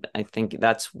 And I think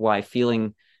that's why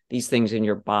feeling these things in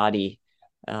your body,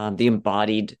 the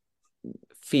embodied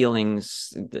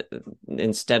feelings,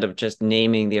 instead of just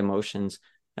naming the emotions,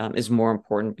 is more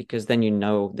important, because then you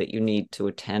know that you need to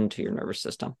attend to your nervous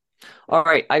system. All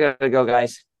right, I gotta go,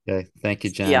 guys. Okay, thank you,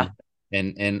 John. Yeah.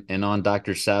 And on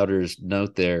Dr. Sauter's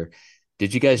note there,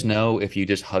 did you guys know if you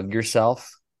just hug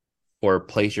yourself or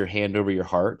place your hand over your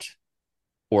heart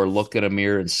or look in a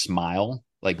mirror and smile,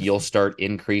 like, you'll start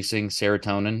increasing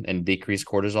serotonin and decrease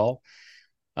cortisol?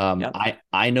 Yep.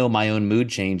 I know my own mood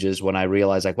changes when I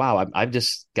realize, like, wow, I've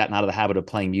just gotten out of the habit of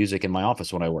playing music in my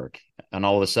office when I work. And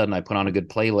all of a sudden I put on a good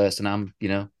playlist and I'm,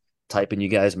 typing you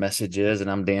guys messages and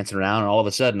I'm dancing around, and all of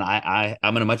a sudden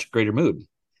I'm in a much greater mood.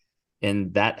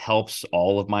 And that helps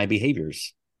all of my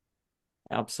behaviors.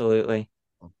 Absolutely.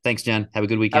 Thanks, Jen. Have a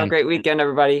good Have a weekend. great weekend,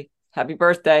 everybody. Happy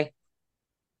birthday.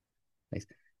 Thanks.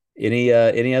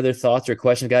 Any other thoughts or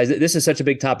questions, guys? This is such a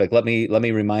big topic. Let me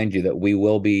remind you that we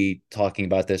will be talking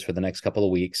about this for the next couple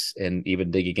of weeks and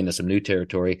even digging into some new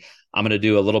territory. I'm going to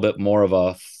do a little bit more of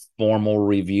a formal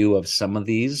review of some of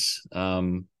these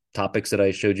topics that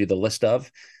I showed you the list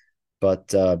of, but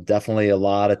definitely a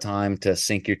lot of time to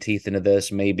sink your teeth into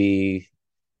this. Maybe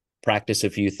practice a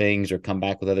few things or come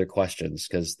back with other questions,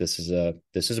 because this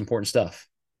is important stuff.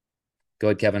 Go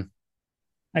ahead, Kevin.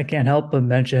 I can't help but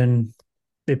mention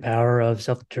the power of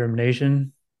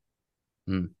self-determination.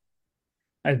 Hmm.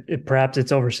 Perhaps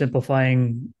it's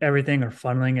oversimplifying everything or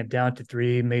funneling it down to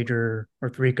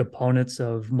three components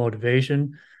of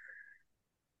motivation,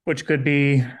 which could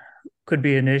be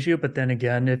an issue. But then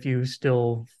again, if you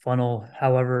still funnel,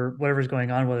 however, whatever's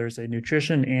going on, whether it's a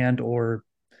nutrition and or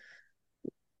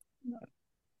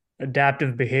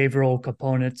adaptive behavioral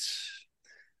components,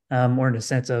 or in a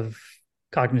sense of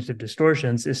cognitive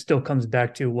distortions, it still comes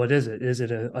back to what is it? Is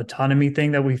it an autonomy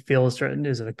thing that we feel is certain?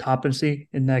 Is it a competency?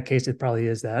 In that case, it probably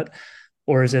is that.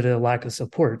 Or is it a lack of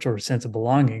support or a sense of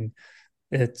belonging?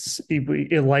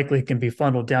 It likely can be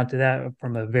funneled down to that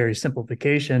from a very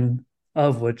simplification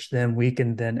of which then we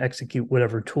can then execute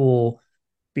whatever tool,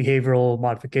 behavioral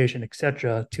modification,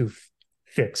 etc., to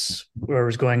fix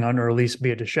whatever's going on, or at least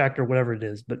be a distractor, whatever it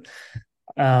is. But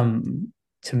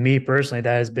to me personally,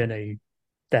 that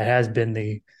has been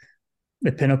the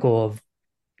pinnacle of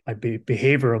my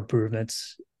behavior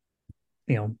improvements.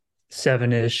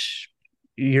 7-ish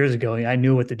years ago, I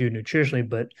knew what to do nutritionally,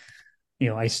 but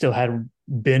I still had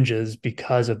binges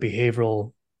because of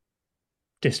behavioral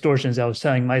distortions I was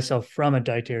telling myself from a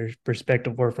dietary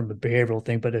perspective or from a behavioral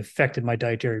thing, but it affected my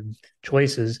dietary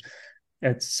choices.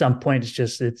 At some point,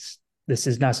 this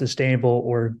is not sustainable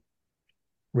or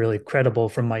really credible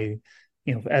from my,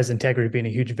 as integrity being a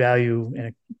huge value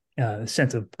and a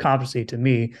sense of competency to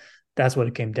me. That's what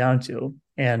it came down to.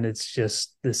 And it's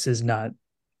just, this is not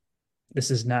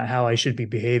how I should be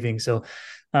behaving. So,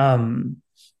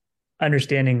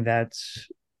 understanding that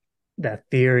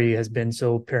theory has been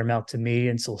so paramount to me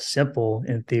and so simple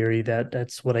in theory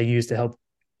that's what I use to help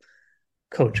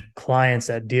coach clients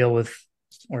that deal with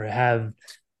or have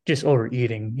just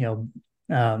overeating,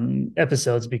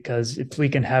 episodes, because if we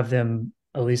can have them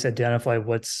at least identify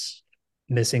what's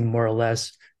missing more or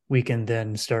less, we can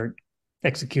then start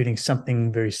executing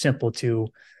something very simple to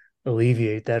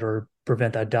alleviate that or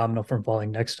prevent that domino from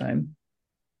falling next time.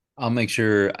 I'll make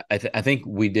sure. I think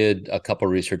we did a couple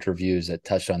of research reviews that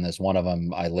touched on this. One of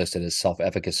them I listed as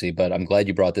self-efficacy, but I'm glad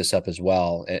you brought this up as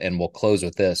well. And we'll close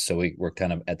with this. So we're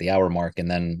kind of at the hour mark, and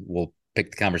then we'll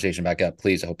pick the conversation back up.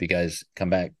 Please, I hope you guys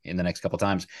come back in the next couple of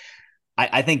times.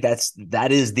 I think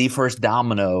that is the first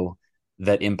domino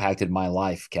that impacted my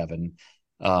life, Kevin.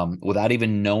 Without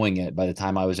even knowing it, by the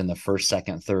time I was in the first,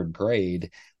 second, third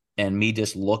grade, and me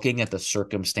just looking at the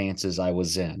circumstances I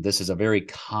was in. This is a very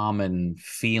common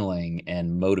feeling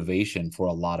and motivation for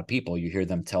a lot of people. You hear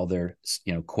them tell their,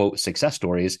 quote, success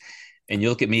stories, and you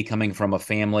look at me coming from a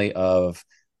family of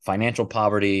financial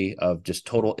poverty, of just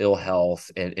total ill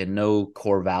health, and no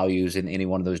core values in any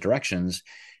one of those directions.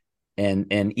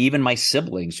 And even my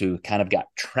siblings who kind of got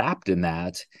trapped in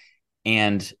that.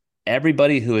 And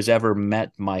everybody who has ever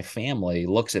met my family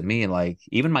looks at me and, like,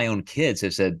 even my own kids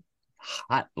have said,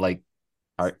 like,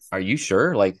 are you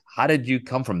sure? Like, how did you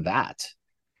come from that?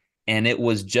 And it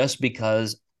was just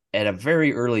because at a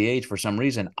very early age, for some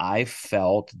reason, I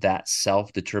felt that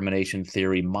self-determination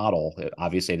theory model.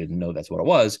 Obviously, I didn't know that's what it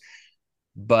was,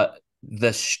 but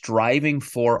the striving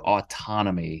for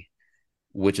autonomy,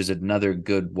 which is another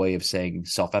good way of saying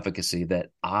self-efficacy, that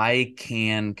I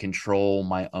can control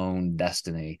my own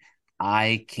destiny.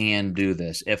 I can do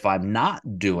this. If I'm not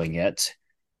doing it,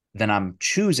 then I'm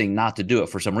choosing not to do it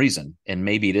for some reason. And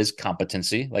maybe it is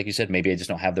competency. Like you said, maybe I just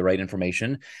don't have the right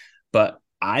information, but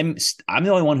I'm the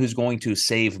only one who's going to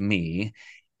save me.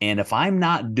 And if I'm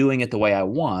not doing it the way I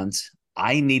want,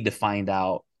 I need to find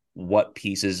out what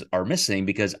pieces are missing,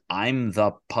 because I'm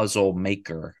the puzzle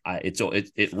maker.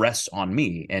 It rests on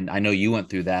me. And I know you went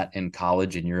through that in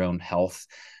college in your own health.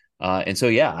 And so,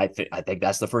 yeah, I think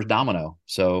that's the first domino.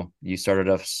 So you started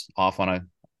us off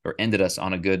ended us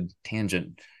on a good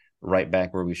tangent, right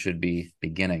back where we should be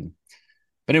beginning.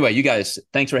 But anyway, you guys,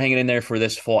 thanks for hanging in there for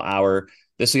this full hour.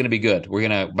 This is going to be good. We're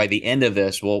going to, by the end of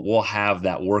this, we'll have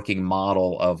that working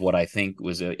model of what I think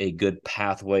was a good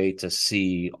pathway to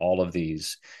see all of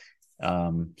these.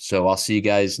 So I'll see you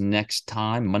guys next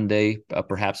time, Monday,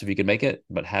 perhaps if you can make it,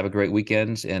 but have a great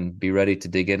weekend and be ready to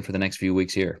dig in for the next few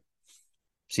weeks here.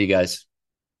 See you guys.